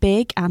stressors,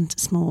 big and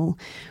small.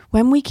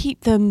 When we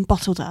keep them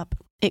bottled up,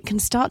 it can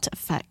start to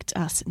affect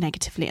us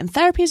negatively. And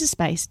therapy is a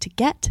space to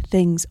get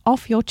things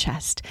off your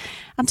chest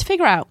and to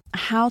figure out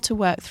how to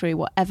work through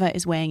whatever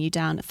is weighing you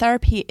down.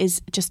 Therapy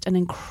is just an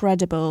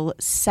incredible,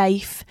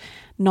 safe,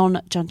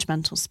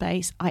 non-judgmental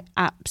space. I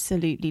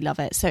absolutely love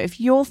it. So if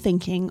you're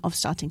thinking of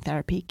starting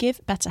therapy, give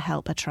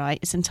BetterHelp a try.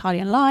 It's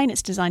entirely online.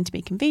 It's designed to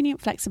be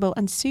convenient, flexible,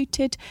 and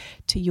suited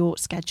to your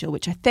schedule,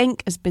 which I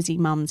think as busy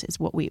mums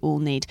is what we all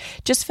need.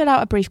 Just fill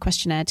out a brief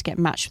questionnaire to get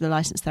matched with a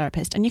licensed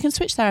therapist, and you can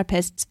switch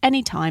therapists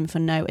anytime for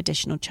no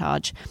additional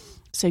charge.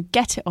 So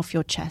get it off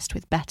your chest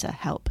with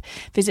BetterHelp.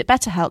 Visit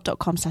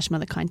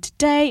betterhelp.com/motherkind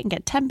today and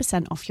get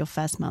 10% off your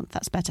first month.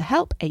 That's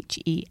BetterHelp,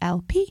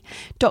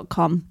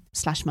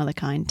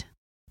 HELP.com/motherkind.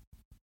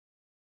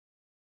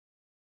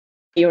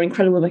 Your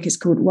incredible book is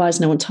called Why Has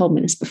No One Told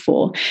Me This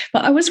Before?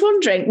 But I was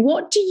wondering,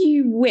 what do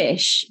you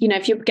wish,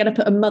 if you're going to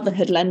put a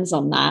motherhood lens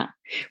on that,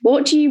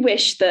 what do you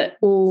wish that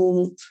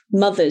all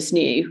mothers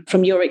knew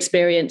from your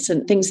experience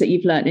and things that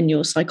you've learned in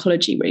your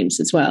psychology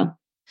rooms as well?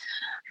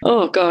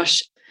 Oh,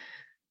 gosh.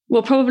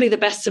 Well, probably the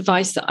best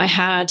advice that I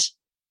had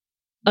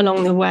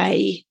along the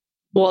way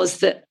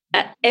was that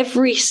at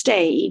every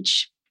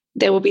stage,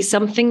 there will be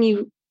something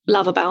you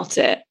love about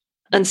it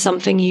and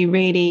something you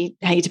really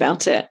hate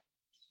about it.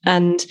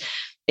 And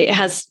it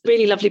has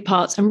really lovely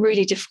parts and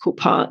really difficult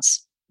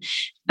parts,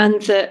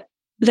 and that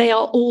they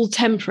are all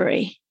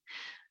temporary.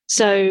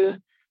 So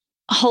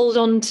hold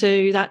on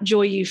to that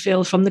joy you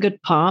feel from the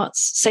good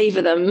parts,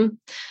 savor them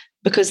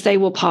because they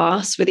will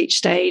pass with each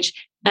stage.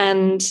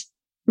 And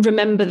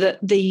remember that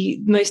the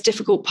most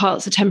difficult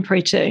parts are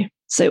temporary too.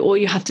 So all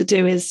you have to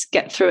do is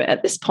get through it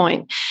at this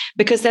point,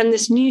 because then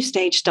this new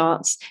stage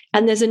starts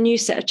and there's a new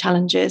set of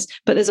challenges,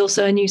 but there's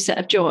also a new set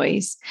of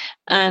joys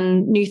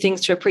and new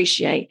things to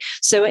appreciate.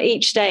 So at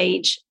each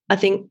stage, I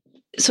think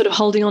sort of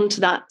holding on to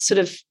that sort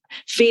of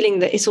feeling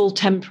that it's all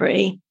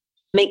temporary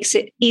makes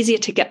it easier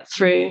to get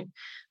through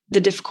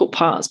the difficult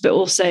parts, but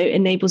also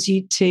enables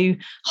you to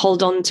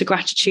hold on to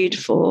gratitude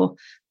for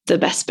the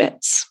best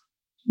bits.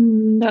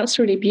 That's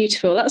really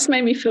beautiful. That's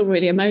made me feel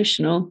really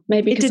emotional.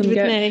 Maybe because it did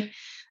with me.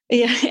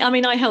 Yeah, I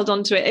mean, I held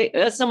on to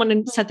it.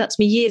 Someone said that to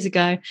me years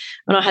ago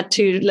when I had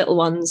two little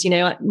ones.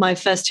 My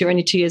first two are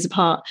only 2 years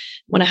apart.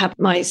 When I had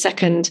my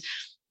second,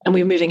 and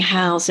we were moving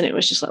house, and it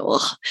was just like,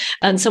 ugh.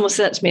 And someone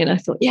said that to me, and I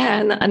thought, yeah,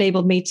 and that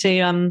enabled me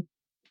to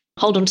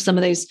hold on to some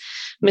of those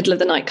middle of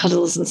the night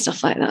cuddles and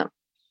stuff like that.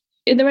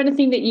 Is there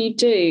anything that you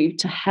do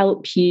to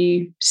help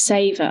you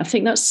savor? I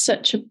think that's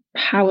such a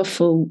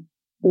powerful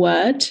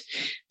word.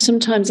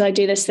 Sometimes I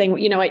do this thing,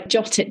 I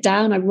jot it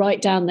down, I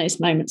write down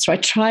those moments, or I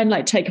try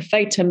and take a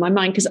photo in my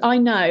mind, because I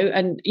know,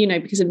 and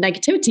because of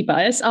negativity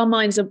bias, our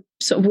minds are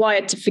sort of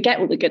wired to forget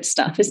all the good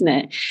stuff, isn't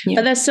it? Yeah.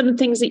 But there's some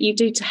things that you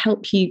do to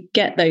help you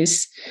get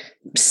those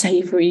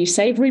savory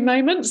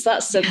moments.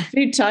 That's a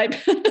food type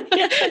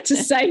to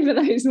savor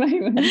those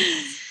moments.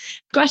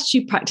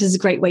 Gratitude practice is a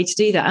great way to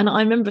do that. And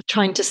I remember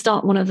trying to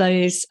start one of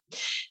those,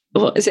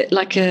 what is it,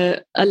 like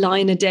a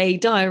line a day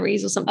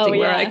diaries or something,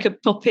 where I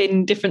could pop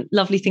in different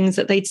lovely things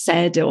that they'd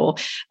said or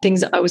things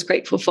that I was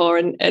grateful for.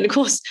 And of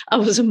course, I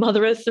was a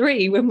mother of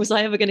 3. When was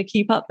I ever going to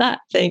keep up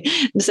that thing?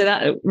 And so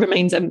that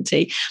remains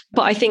empty.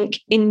 But I think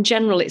in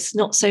general, it's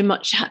not so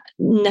much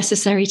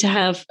necessary to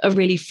have a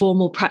really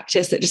formal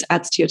practice that just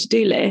adds to your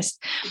to-do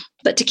list,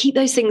 but to keep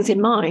those things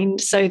in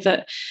mind so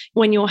that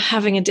when you're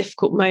having a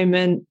difficult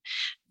moment,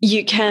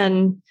 you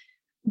can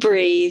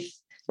breathe,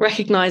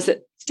 recognize that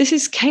this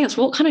is chaos.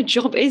 What kind of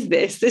job is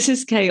this? This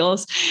is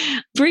chaos.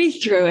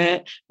 Breathe through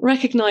it.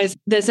 Recognize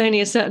there's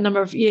only a certain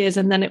number of years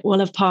and then it will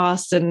have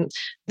passed and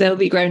they'll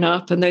be grown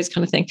up and those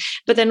kind of things.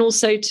 But then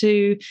also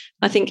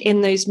I think in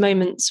those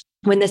moments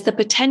when there's the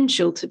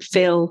potential to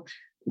feel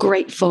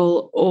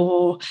grateful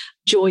or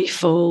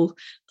joyful,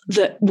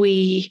 that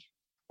we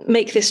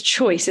make this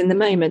choice in the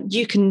moment.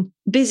 You can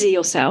busy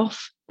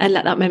yourself and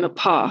let that moment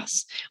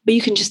pass, or you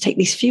can just take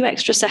these few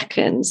extra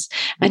seconds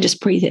and just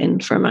breathe it in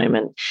for a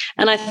moment.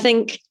 And I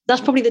think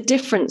that's probably the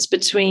difference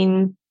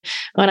between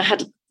when I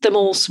had them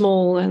all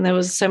small and there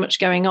was so much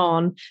going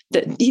on,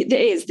 that there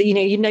is,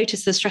 you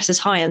notice the stress is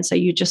high. And so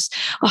you just,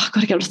 got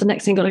to get on to the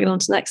next thing, got to get on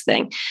to the next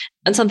thing.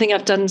 And something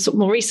I've done sort of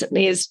more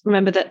recently is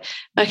remember that,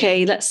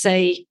 okay, let's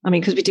say,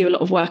 because we do a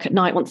lot of work at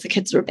night once the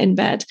kids are in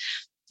bed.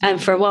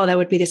 And for a while, there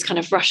would be this kind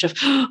of rush of,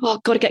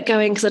 I've got to get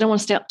going because I don't want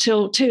to stay up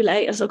till too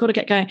late. So I've got to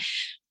get going.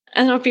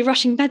 And I'd be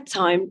rushing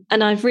bedtime.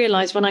 And I've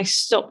realized when I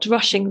stopped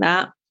rushing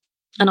that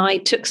and I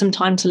took some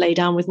time to lay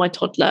down with my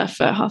toddler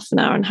for half an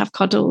hour and have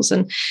cuddles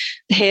and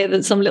hear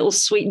that some little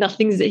sweet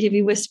nothings that he'd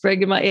be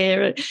whispering in my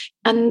ear.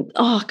 And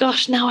oh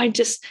gosh, now I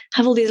just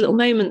have all these little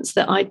moments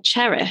that I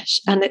cherish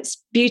and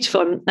it's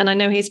beautiful. And I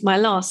know he's my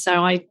last,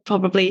 so I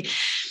probably,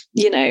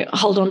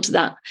 hold on to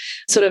that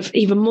sort of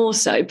even more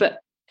so. But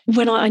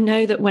when I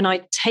know that when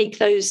I take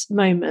those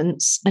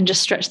moments and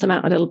just stretch them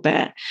out a little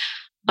bit,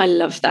 I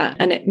love that.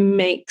 And it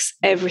makes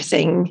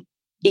everything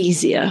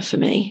easier for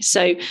me.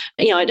 So,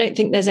 I don't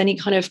think there's any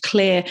kind of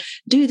clear,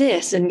 do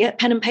this and get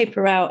pen and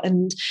paper out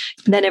and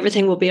then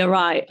everything will be all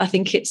right. I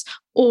think it's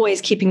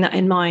always keeping that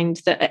in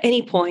mind that at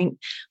any point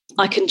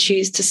I can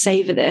choose to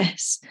savor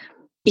this,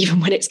 even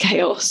when it's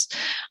chaos,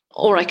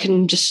 or I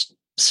can just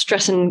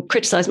stress and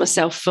criticize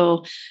myself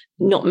for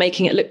not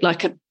making it look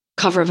like a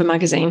cover of a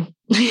magazine.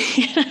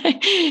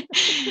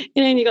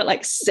 And you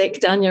got sick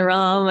down your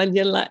arm and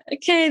you're like,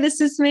 okay,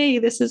 this is me,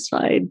 this is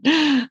fine.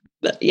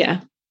 But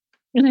yeah.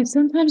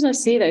 Sometimes I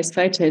see those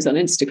photos on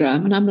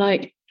Instagram and I'm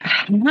like,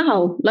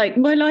 how?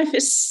 My life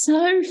is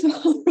so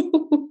far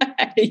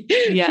away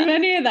from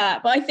any of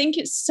that. But I think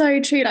it's so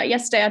true.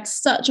 Yesterday, I had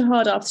such a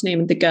hard afternoon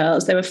with the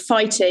girls. They were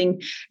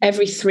fighting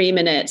every 3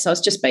 minutes. I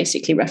was just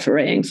basically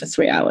refereeing for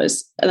 3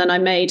 hours. And then I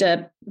made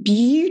a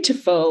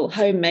beautiful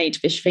homemade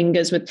fish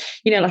fingers with,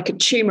 like a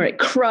turmeric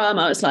crumb.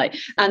 I was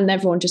and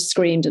everyone just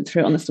screamed and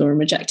threw it on the floor and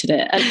rejected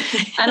it.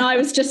 And I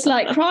was just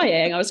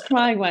crying. I was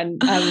crying when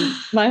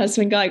my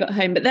husband Guy got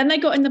home. But then they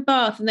got in the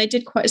bath and they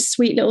did quite a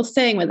sweet little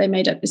thing where they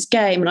made up this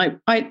game. And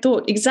I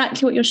thought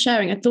exactly what you're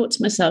sharing. I thought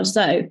to myself,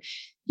 Zoe,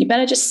 you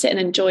better just sit and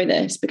enjoy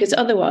this, because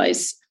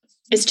otherwise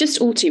it's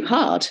just all too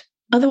hard.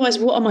 Otherwise,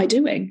 what am I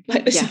doing?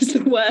 This is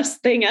the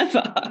worst thing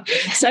ever.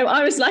 So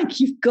I was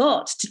you've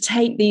got to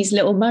take these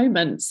little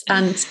moments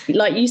and,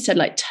 like you said,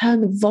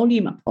 turn the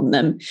volume up on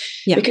them,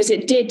 because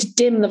it did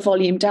dim the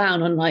volume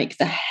down on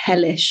the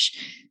hellish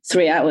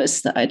 3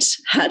 hours that I'd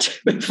had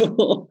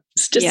before.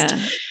 It's just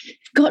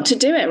got to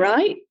do it,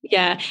 right?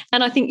 Yeah.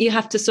 And I think you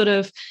have to sort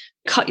of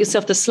cut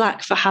yourself the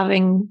slack for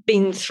having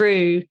been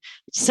through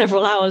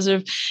several hours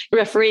of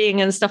refereeing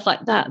and stuff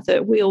like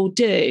that we all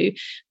do,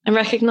 and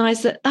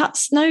recognize that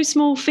that's no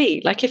small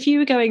feat. If you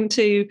were going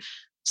to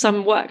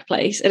some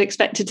workplace and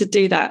expected to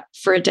do that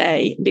for a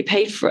day and be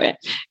paid for it,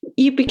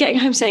 you'd be getting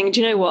home saying, do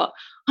you know what?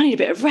 I need a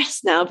bit of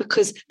rest now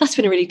because that's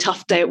been a really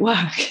tough day at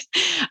work.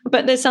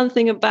 But there's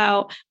something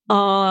about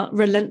our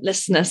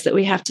relentlessness that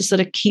we have to sort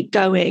of keep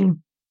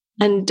going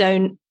and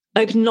don't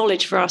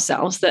acknowledge for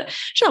ourselves that,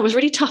 it was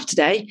really tough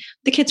today.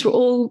 The kids were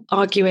all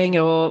arguing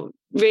or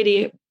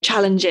really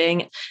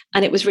challenging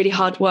and it was really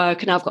hard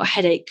work and I've got a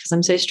headache because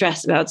I'm so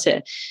stressed about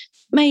it,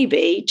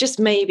 maybe, just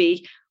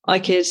maybe, I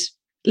could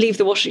leave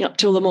the washing up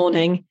till the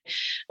morning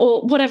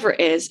or whatever it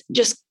is.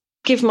 Just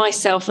give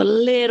myself a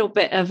little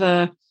bit of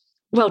a,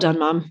 well done,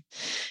 mum.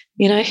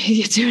 You're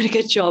doing a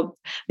good job.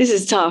 This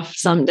is tough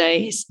some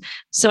days.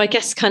 So I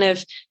guess kind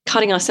of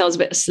cutting ourselves a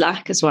bit of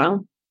slack as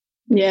well.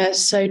 Yeah,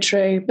 so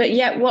true. But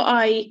yet what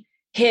I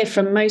hear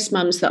from most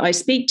mums that I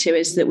speak to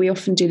is that we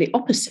often do the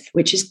opposite,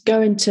 which is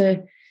go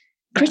into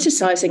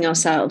criticizing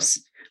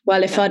ourselves.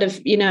 Well, if I'd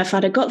have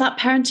got that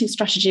parenting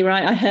strategy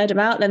right, I heard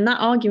about, then that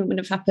argument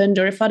wouldn't have happened.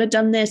 Or if I'd have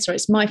done this, or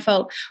it's my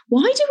fault.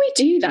 Why do we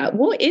do that?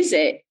 What is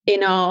it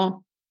in our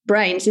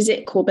brains? Is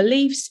it core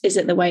beliefs? Is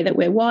it the way that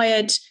we're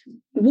wired?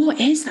 What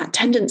is that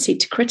tendency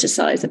to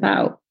criticize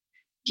about?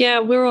 Yeah,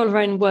 we're all our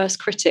own worst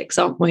critics,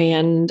 aren't we?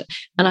 And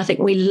I think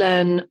we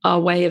learn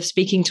our way of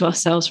speaking to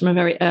ourselves from a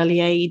very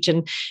early age.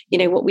 And,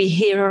 what we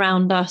hear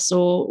around us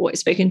or what is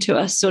spoken to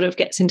us sort of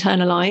gets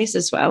internalized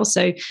as well.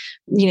 So,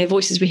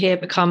 voices we hear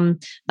become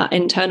that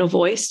internal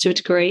voice to a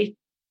degree.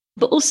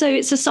 But also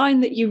it's a sign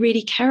that you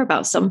really care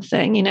about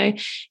something.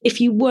 If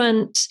you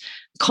weren't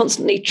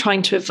constantly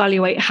trying to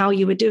evaluate how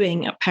you were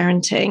doing at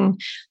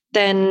parenting,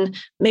 then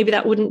maybe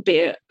that wouldn't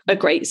be a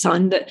great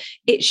sign. That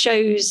it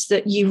shows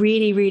that you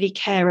really, really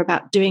care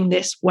about doing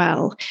this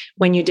well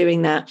when you're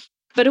doing that.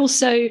 But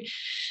also,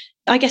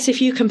 I guess if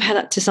you compare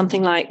that to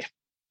something like,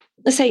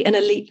 let's say, an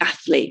elite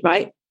athlete,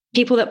 right?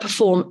 People that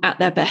perform at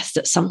their best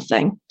at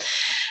something,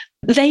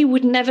 they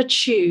would never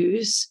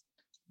choose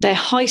their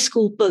high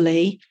school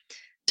bully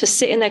to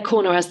sit in their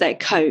corner as their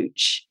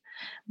coach,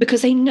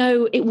 because they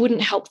know it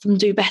wouldn't help them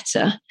do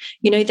better.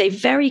 They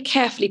very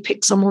carefully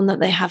pick someone that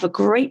they have a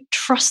great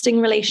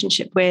trusting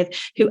relationship with,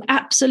 who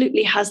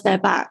absolutely has their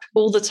back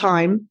all the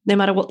time, no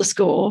matter what the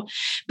score,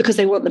 because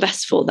they want the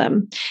best for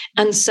them.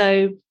 And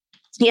so,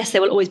 yes, they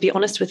will always be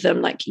honest with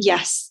them. Like,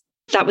 yes,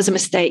 that was a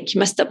mistake. You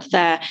messed up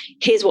there.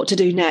 Here's what to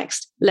do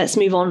next. Let's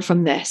move on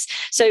from this.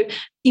 So,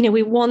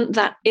 we want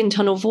that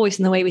internal voice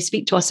in the way we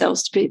speak to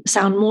ourselves to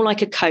sound more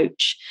like a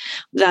coach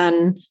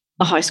than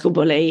a high school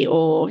bully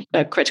or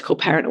a critical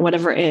parent or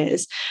whatever it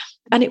is.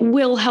 And it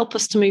will help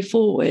us to move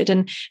forward.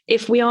 And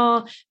if we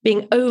are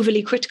being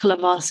overly critical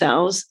of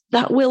ourselves,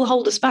 that will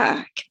hold us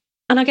back.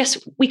 And I guess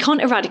we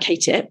can't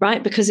eradicate it,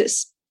 right? Because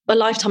it's a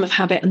lifetime of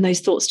habit and those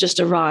thoughts just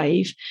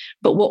arrive.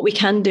 But what we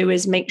can do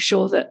is make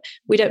sure that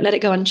we don't let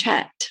it go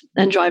unchecked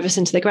and drive us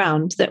into the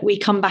ground, that we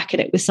come back at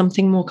it with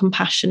something more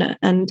compassionate.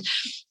 And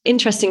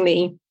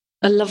interestingly,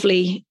 a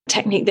lovely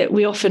technique that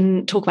we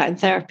often talk about in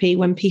therapy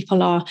when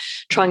people are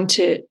trying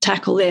to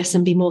tackle this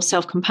and be more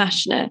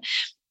self-compassionate.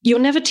 You're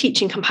never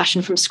teaching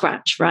compassion from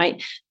scratch,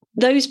 right?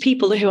 Those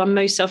people who are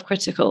most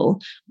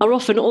self-critical are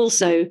often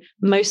also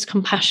most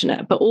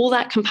compassionate, but all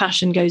that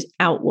compassion goes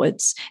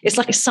outwards. It's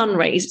like a sun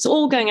rays. It's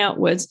all going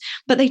outwards,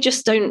 but they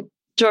just don't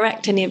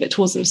direct any of it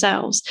towards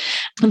themselves.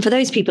 And for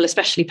those people,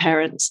 especially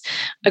parents,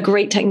 a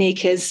great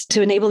technique is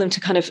to enable them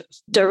to kind of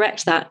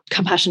direct that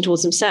compassion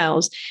towards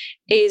themselves,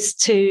 is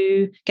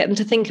to get them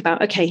to think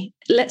about, okay,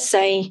 let's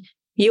say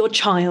your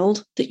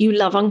child that you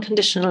love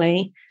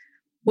unconditionally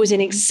was in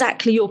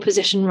exactly your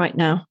position right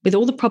now with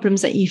all the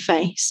problems that you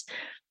face.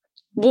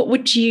 What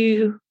would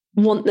you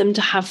want them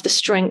to have the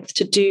strength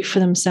to do for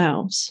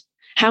themselves?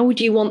 How would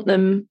you want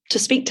them to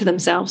speak to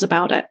themselves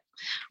about it?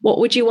 What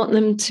would you want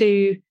them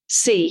to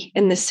see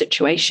in this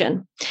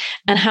situation?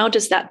 And how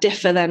does that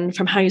differ then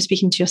from how you're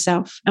speaking to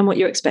yourself and what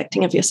you're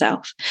expecting of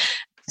yourself?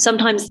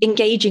 Sometimes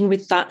engaging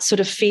with that sort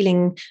of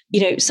feeling,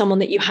 someone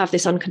that you have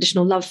this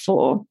unconditional love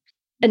for,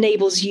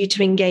 enables you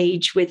to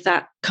engage with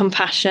that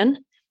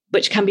compassion,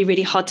 which can be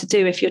really hard to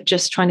do if you're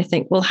just trying to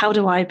think, well, how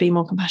do I be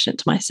more compassionate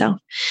to myself?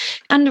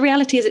 And the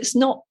reality is it's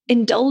not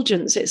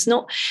indulgence. It's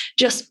not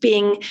just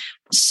being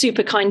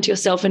super kind to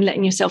yourself and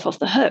letting yourself off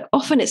the hook.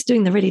 Often it's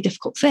doing the really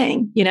difficult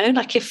thing,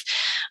 like if,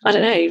 I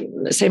don't know,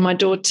 let's say my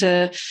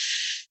daughter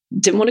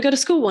didn't want to go to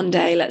school one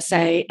day, let's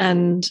say,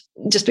 and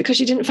just because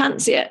she didn't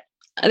fancy it,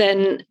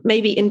 then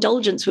maybe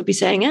indulgence would be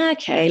saying,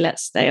 okay,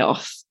 let's stay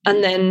off.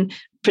 And then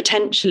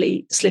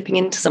potentially slipping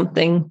into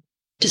something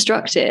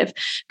destructive.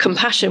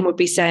 Compassion would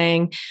be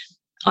saying,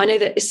 I know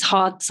that it's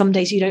hard. Some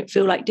days you don't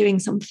feel like doing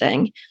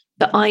something,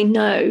 but I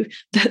know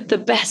that the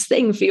best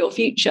thing for your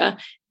future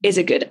is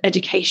a good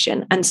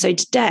education. And so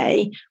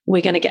today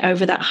we're going to get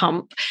over that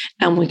hump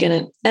and we're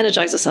going to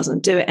energize ourselves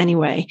and do it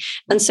anyway.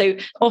 And so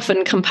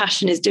often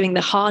compassion is doing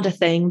the harder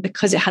thing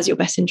because it has your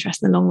best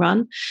interest in the long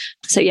run.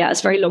 So yeah,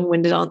 it's a very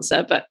long-winded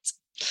answer, but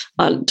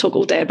I'll talk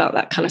all day about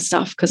that kind of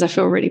stuff because I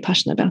feel really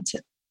passionate about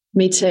it.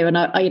 Me too. And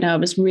I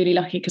was really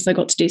lucky because I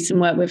got to do some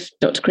work with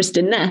Dr.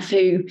 Kristen Neff,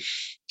 who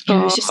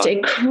was just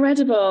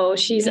incredible.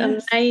 She's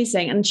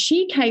amazing. And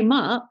she came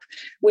up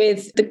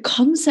with the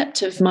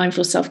concept of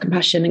mindful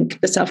self-compassion and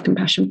the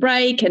self-compassion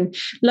break and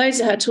loads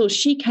of her tools.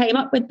 She came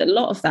up with a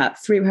lot of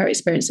that through her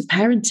experience of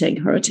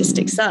parenting her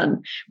autistic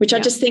son, which I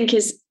just think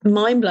is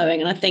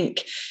mind-blowing. And I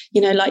think,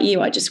 like you,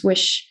 I just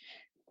wish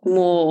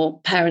more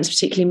parents,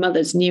 particularly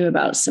mothers, knew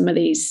about some of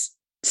these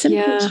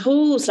simple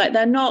tools. Like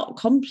they're not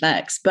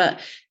complex, but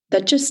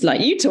they're just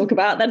like you talk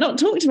about, they're not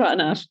talked about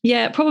enough.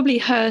 Yeah, probably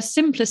her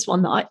simplest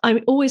one that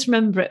I always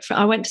remember it.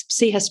 I went to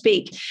see her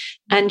speak,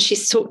 and she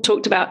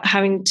talked about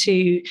having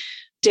to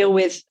deal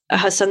with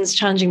her son's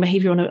challenging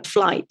behavior on a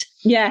flight.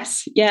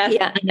 Yes. Yeah.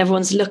 Yeah. And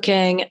everyone's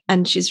looking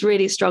and she's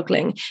really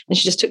struggling. And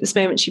she just took this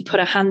moment, she put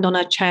her hand on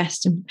her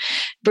chest and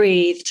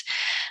breathed.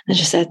 And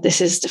she said, this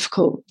is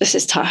difficult. This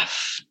is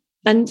tough.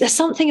 And there's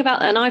something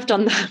about that. And I've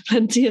done that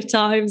plenty of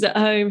times at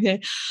home here.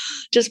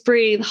 Just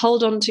breathe,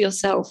 hold on to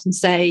yourself and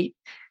say,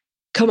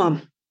 come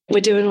on, we're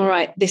doing all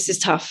right. This is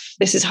tough.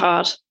 This is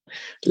hard.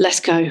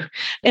 Let's go.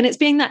 And it's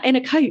being that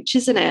inner coach,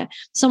 isn't it?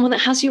 Someone that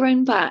has your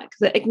own back,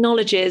 that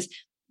acknowledges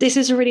this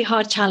is a really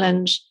hard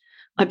challenge.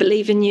 I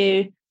believe in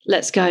you.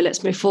 Let's go.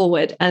 Let's move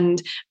forward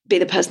and be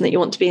the person that you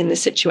want to be in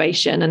this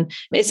situation. And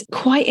it's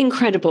quite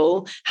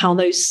incredible how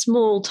those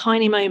small,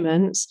 tiny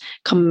moments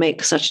can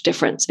make such a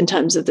difference in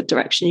terms of the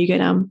direction you go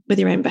down with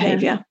your own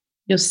behavior. Yeah.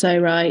 You're so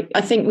right.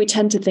 I think we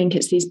tend to think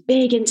it's these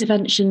big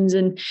interventions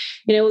and,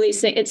 all these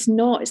things. It's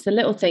not, it's the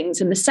little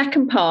things. And the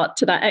second part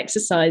to that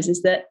exercise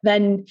is that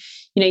then,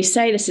 you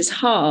say this is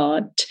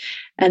hard.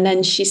 And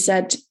then she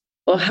said,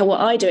 or what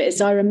I do is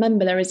I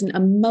remember there isn't a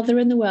mother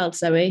in the world,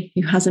 Zoe,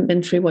 who hasn't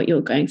been through what you're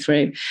going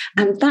through.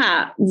 And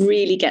that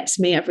really gets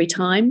me every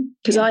time,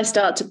 because I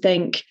start to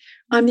think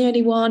I'm the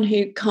only one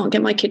who can't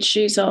get my kids'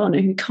 shoes on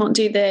and who can't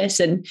do this.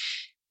 And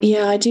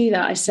yeah, I do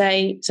that. I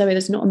say, Zoe,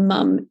 there's not a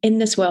mum in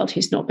this world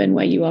who's not been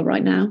where you are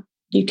right now.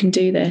 You can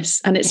do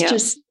this. And it's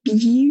just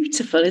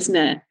beautiful, isn't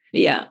it?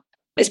 Yeah.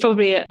 It's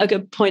probably a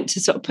good point to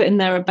sort of put in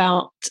there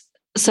about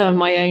some of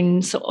my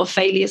own sort of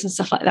failures and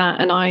stuff like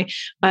that.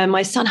 And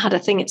my son had a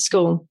thing at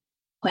school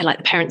where like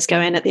the parents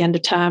go in at the end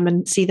of term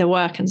and see their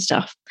work and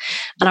stuff.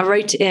 And I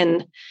wrote it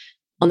in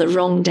on the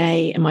wrong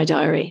day in my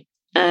diary.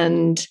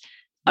 And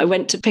I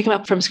went to pick him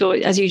up from school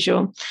as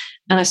usual.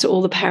 And I saw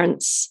all the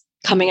parents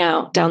coming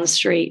out down the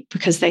street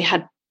because they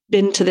had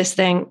been to this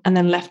thing and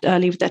then left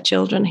early with their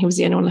children. He was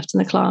the only one left in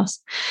the class.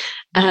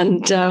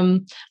 And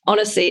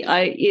honestly,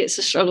 it's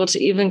a struggle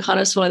to even kind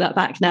of swallow that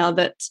back now,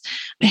 that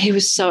he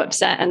was so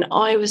upset and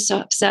I was so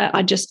upset.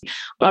 I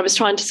was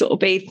trying to sort of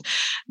be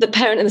the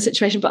parent in the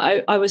situation,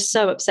 but I was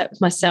so upset with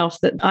myself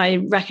that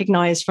I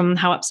recognized from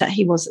how upset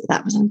he was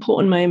that was an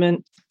important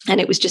moment. And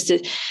it was just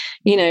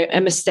a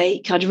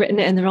mistake. I'd written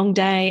it in the wrong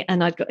day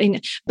and I'd got in,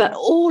 but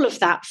all of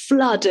that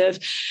flood of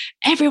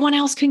everyone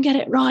else can get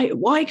it right.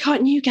 Why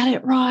can't you get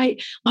it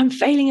right? I'm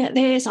failing at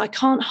this. I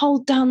can't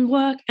hold down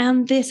work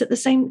and this at the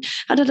same,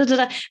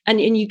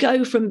 and you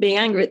go from being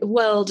angry at the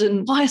world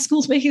and why are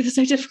schools making this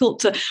so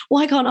difficult to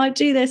why can't I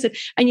do this?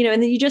 And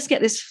then you just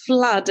get this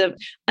flood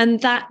of,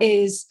 and that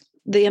is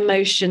the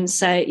emotions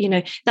say,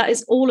 that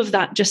is all of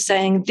that just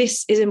saying,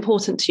 this is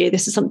important to you.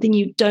 This is something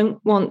you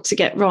don't want to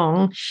get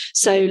wrong.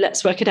 So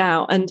let's work it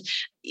out. And,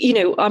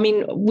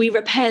 we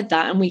repaired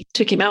that and we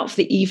took him out for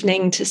the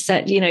evening to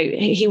set,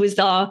 he was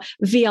our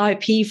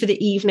VIP for the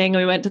evening.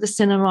 We went to the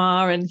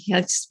cinema and he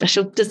had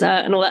special dessert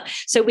and all that.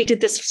 So we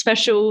did this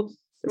special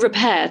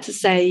repair to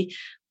say,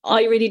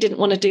 I really didn't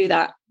want to do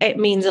that. It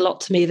means a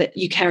lot to me that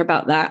you care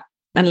about that.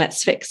 And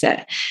let's fix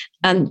it.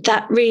 And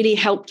that really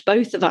helped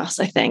both of us,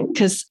 I think,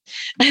 because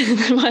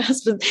my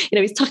husband,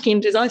 he's tucking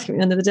into his ice cream at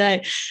the end of the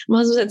day. My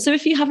husband said, so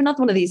if you have another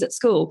one of these at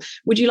school,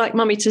 would you like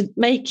mummy to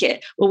make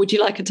it or would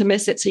you like her to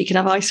miss it so you can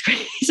have ice cream?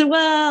 He said,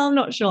 well, I'm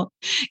not sure.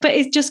 But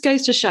it just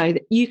goes to show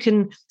that you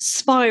can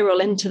spiral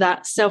into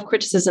that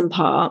self-criticism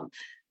part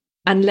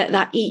and let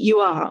that eat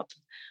you up.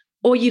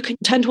 Or you can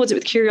turn towards it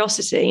with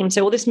curiosity and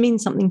say, well, this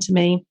means something to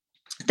me.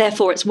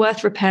 Therefore, it's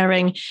worth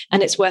repairing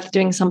and it's worth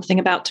doing something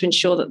about to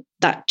ensure that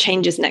that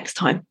changes next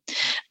time.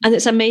 And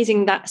it's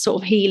amazing that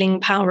sort of healing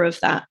power of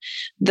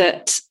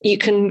that you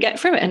can get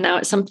through it. And now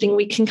it's something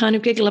we can kind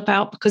of giggle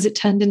about because it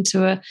turned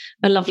into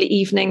a lovely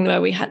evening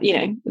where we had,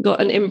 got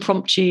an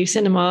impromptu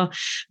cinema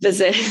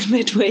visit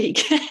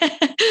midweek.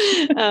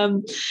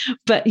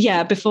 But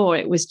yeah, before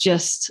it was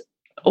just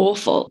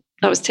awful.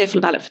 I was tearful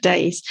about it for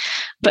days.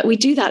 But we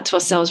do that to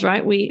ourselves,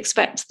 right? We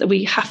expect that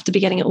we have to be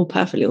getting it all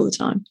perfectly all the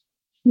time.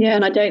 Yeah,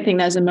 and I don't think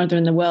there's a mother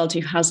in the world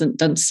who hasn't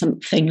done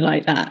something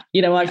like that.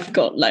 I've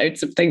got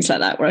loads of things like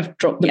that where I've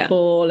dropped the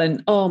ball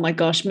and, oh my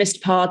gosh,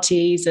 missed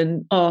parties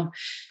and,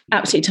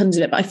 absolutely tons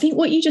of it. But I think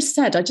what you just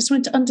said, I just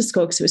wanted to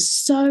underscore because it was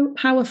so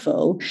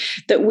powerful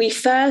that we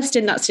first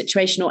in that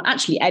situation, or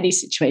actually any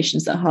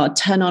situations that are hard,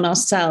 turn on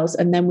ourselves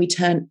and then we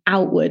turn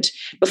outward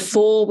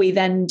before we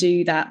then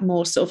do that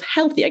more sort of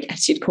healthy, I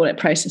guess you'd call it,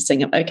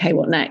 processing of, okay,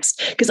 what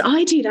next? Because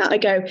I do that. I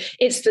go,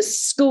 it's the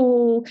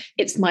school,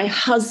 it's my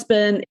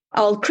husband.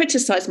 I'll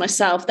criticize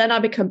myself. Then I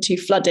become too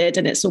flooded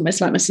and it's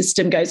almost like my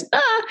system goes,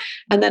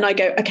 and then I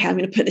go, okay, I'm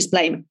going to put this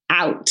blame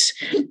out.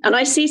 And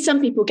I see some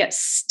people get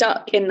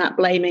stuck in that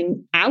blaming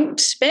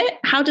out bit.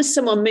 How does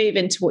someone move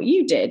into what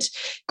you did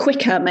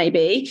quicker,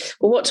 maybe?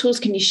 Or what tools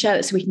can you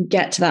share so we can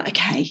get to that?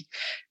 Okay,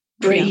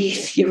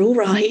 breathe, you're all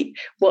right.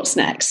 What's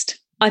next?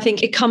 I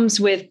think it comes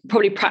with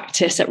probably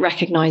practice at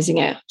recognizing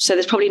it. So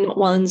there's probably not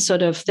one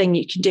sort of thing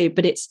you can do,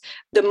 but it's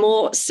the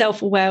more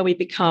self-aware we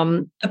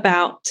become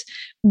about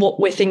what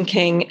we're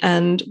thinking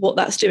and what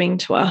that's doing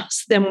to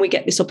us, then we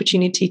get this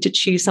opportunity to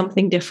choose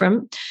something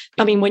different.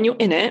 I mean, when you're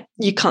in it,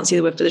 you can't see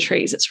the wood for the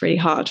trees. It's really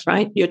hard,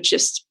 right? You're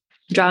just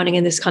drowning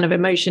in this kind of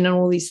emotion and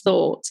all these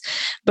thoughts.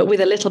 But with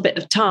a little bit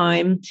of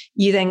time,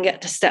 you then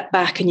get to step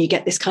back and you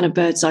get this kind of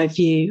bird's eye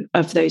view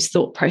of those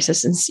thought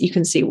processes. You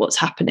can see what's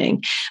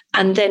happening.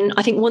 And then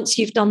I think once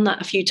you've done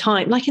that a few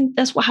times,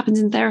 that's what happens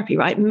in therapy,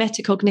 right?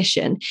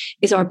 Metacognition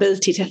is our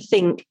ability to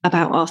think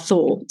about our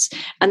thoughts.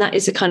 And that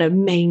is a kind of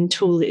main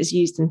tool that is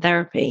used in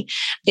therapy.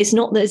 It's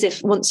not as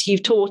if once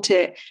you've taught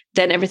it,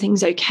 then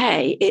everything's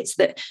okay. It's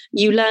that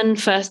you learn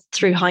first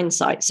through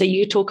hindsight. So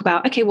you talk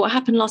about, okay, what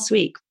happened last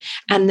week?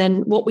 And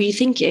then what were you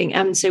thinking?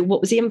 And so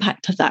what was the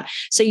impact of that?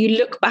 So you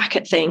look back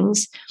at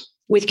things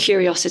with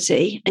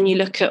curiosity and you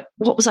look at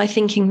what was I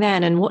thinking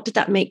then? And what did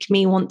that make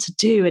me want to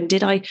do? And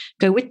did I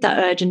go with that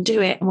urge and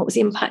do it? And what was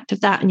the impact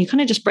of that? And you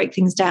kind of just break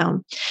things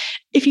down.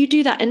 If you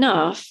do that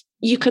enough,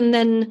 you can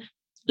then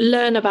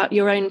learn about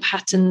your own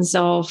patterns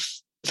of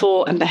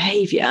thought and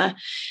behavior.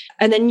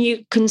 And then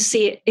you can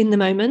see it in the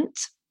moment.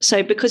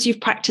 So because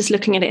you've practiced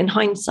looking at it in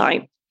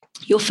hindsight,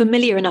 you're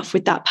familiar enough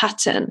with that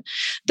pattern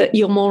that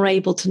you're more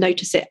able to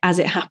notice it as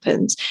it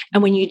happens.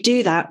 And when you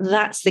do that,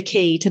 that's the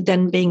key to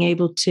then being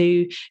able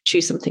to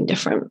choose something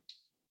different.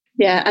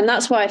 Yeah. And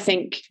that's why I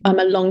think I'm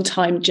a long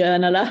time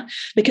journaler,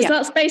 because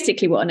that's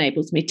basically what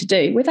enables me to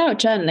do. Without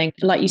journaling,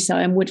 like you say,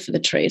 I'm wood for the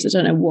trees. I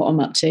don't know what I'm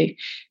up to.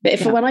 But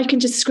when I can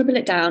just scribble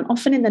it down,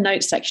 often in the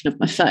notes section of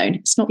my phone,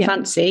 it's not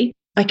fancy.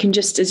 I can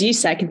just, as you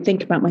say, I can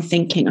think about my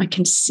thinking. I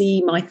can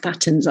see my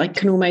patterns. I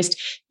can almost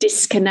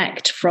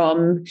disconnect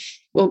from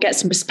or get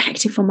some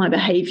perspective on my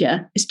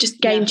behavior. It's just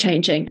game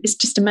changing. It's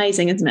just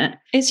amazing, isn't it?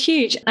 It's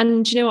huge.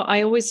 And you know what?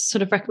 I always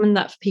sort of recommend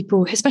that for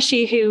people,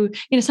 especially who,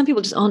 some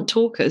people just aren't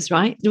talkers,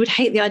 right? They would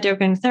hate the idea of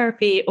going to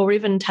therapy or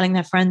even telling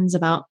their friends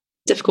about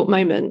difficult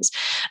moments.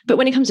 But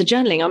when it comes to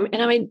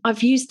journaling,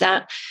 I've used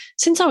that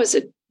since I was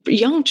a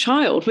young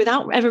child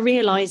without ever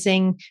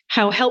realizing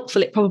how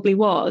helpful it probably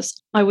was.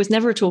 I was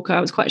never a talker.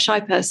 I was quite a shy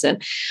person.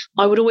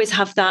 I would always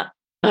have that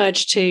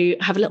urge to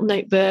have a little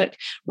notebook,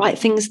 write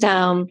things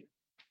down.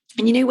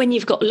 And when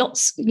you've got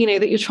lots,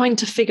 that you're trying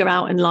to figure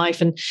out in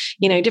life and,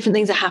 different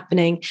things are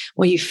happening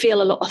or you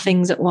feel a lot of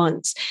things at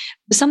once,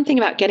 something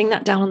about getting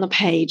that down on the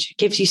page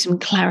gives you some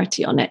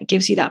clarity on it,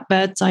 gives you that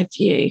bird's eye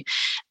view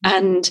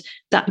and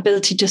that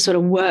ability to sort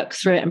of work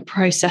through it and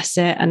process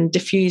it and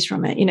diffuse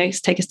from it,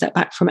 take a step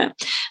back from it.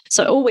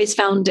 So I always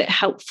found it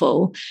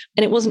helpful.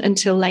 And it wasn't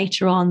until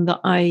later on that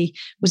I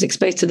was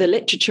exposed to the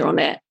literature on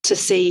it to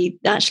see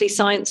actually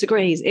science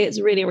agrees. It's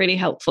really, really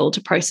helpful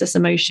to process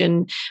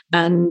emotion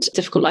and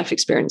difficult life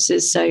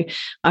experiences. So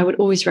I would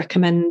always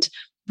recommend,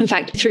 in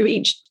fact, through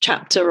each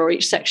chapter or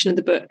each section of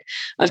the book,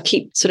 I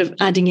keep sort of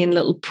adding in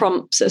little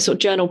prompts, sort of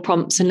journal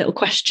prompts and little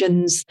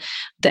questions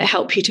that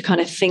help you to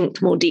kind of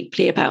think more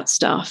deeply about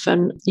stuff.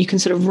 And you can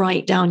sort of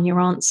write down your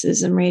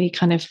answers and really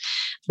kind of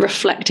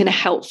reflect in a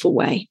helpful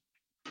way.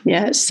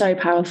 Yeah, it's so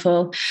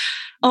powerful.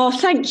 Oh,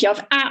 thank you.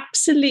 I've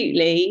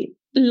absolutely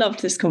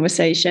loved this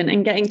conversation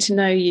and getting to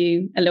know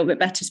you a little bit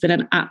better has been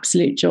an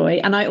absolute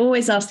joy. And I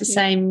always ask the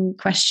same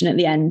question at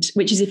the end,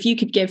 which is if you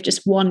could give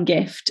just one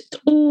gift to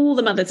all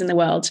the mothers in the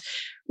world,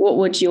 what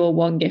would your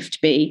one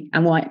gift be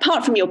and why?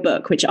 Apart from your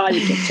book, which I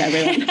would give to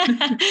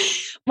everyone.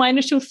 My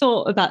initial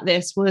thought about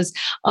this was,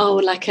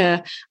 like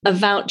a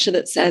voucher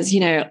that says,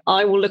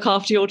 I will look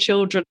after your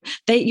children.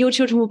 Your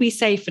children will be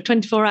safe for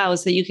 24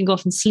 hours so you can go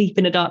off and sleep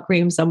in a dark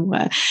room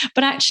somewhere.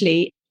 But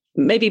actually,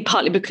 maybe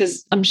partly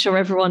because I'm sure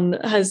everyone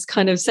has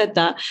kind of said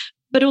that,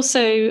 but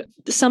also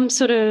some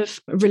sort of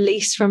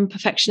release from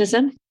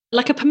perfectionism,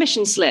 like a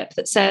permission slip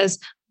that says,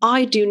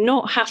 I do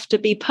not have to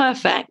be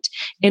perfect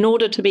in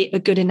order to be a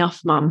good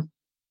enough mum.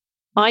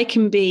 I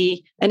can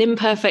be an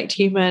imperfect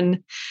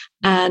human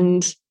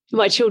and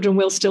my children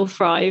will still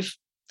thrive.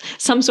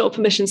 Some sort of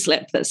permission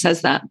slip that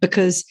says that,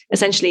 because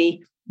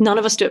essentially none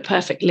of us do it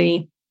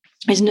perfectly.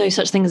 There's no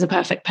such thing as a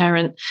perfect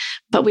parent,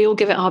 but we all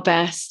give it our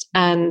best.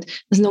 And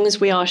as long as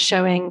we are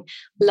showing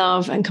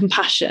love and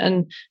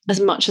compassion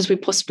as much as we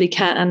possibly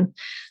can,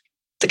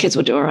 the kids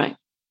will do all right.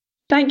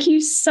 Thank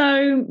you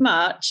so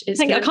much.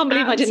 I can't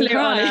believe I didn't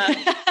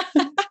cry.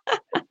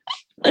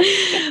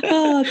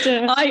 Oh,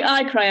 dear.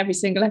 I cry every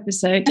single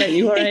episode, don't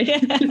you worry.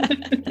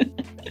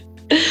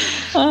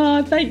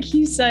 Oh, thank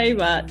you so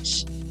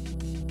much.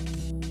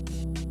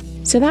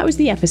 So that was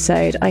the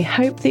episode. I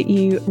hope that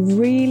you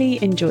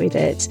really enjoyed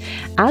it.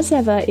 As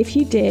ever, if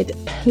you did,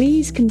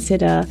 please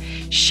consider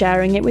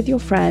sharing it with your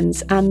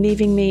friends and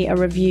leaving me a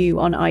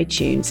review on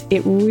iTunes.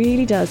 It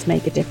really does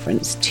make a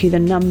difference to the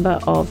number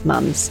of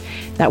mums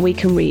that we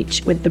can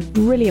reach with the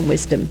brilliant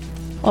wisdom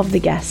of the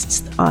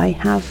guests I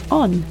have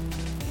on.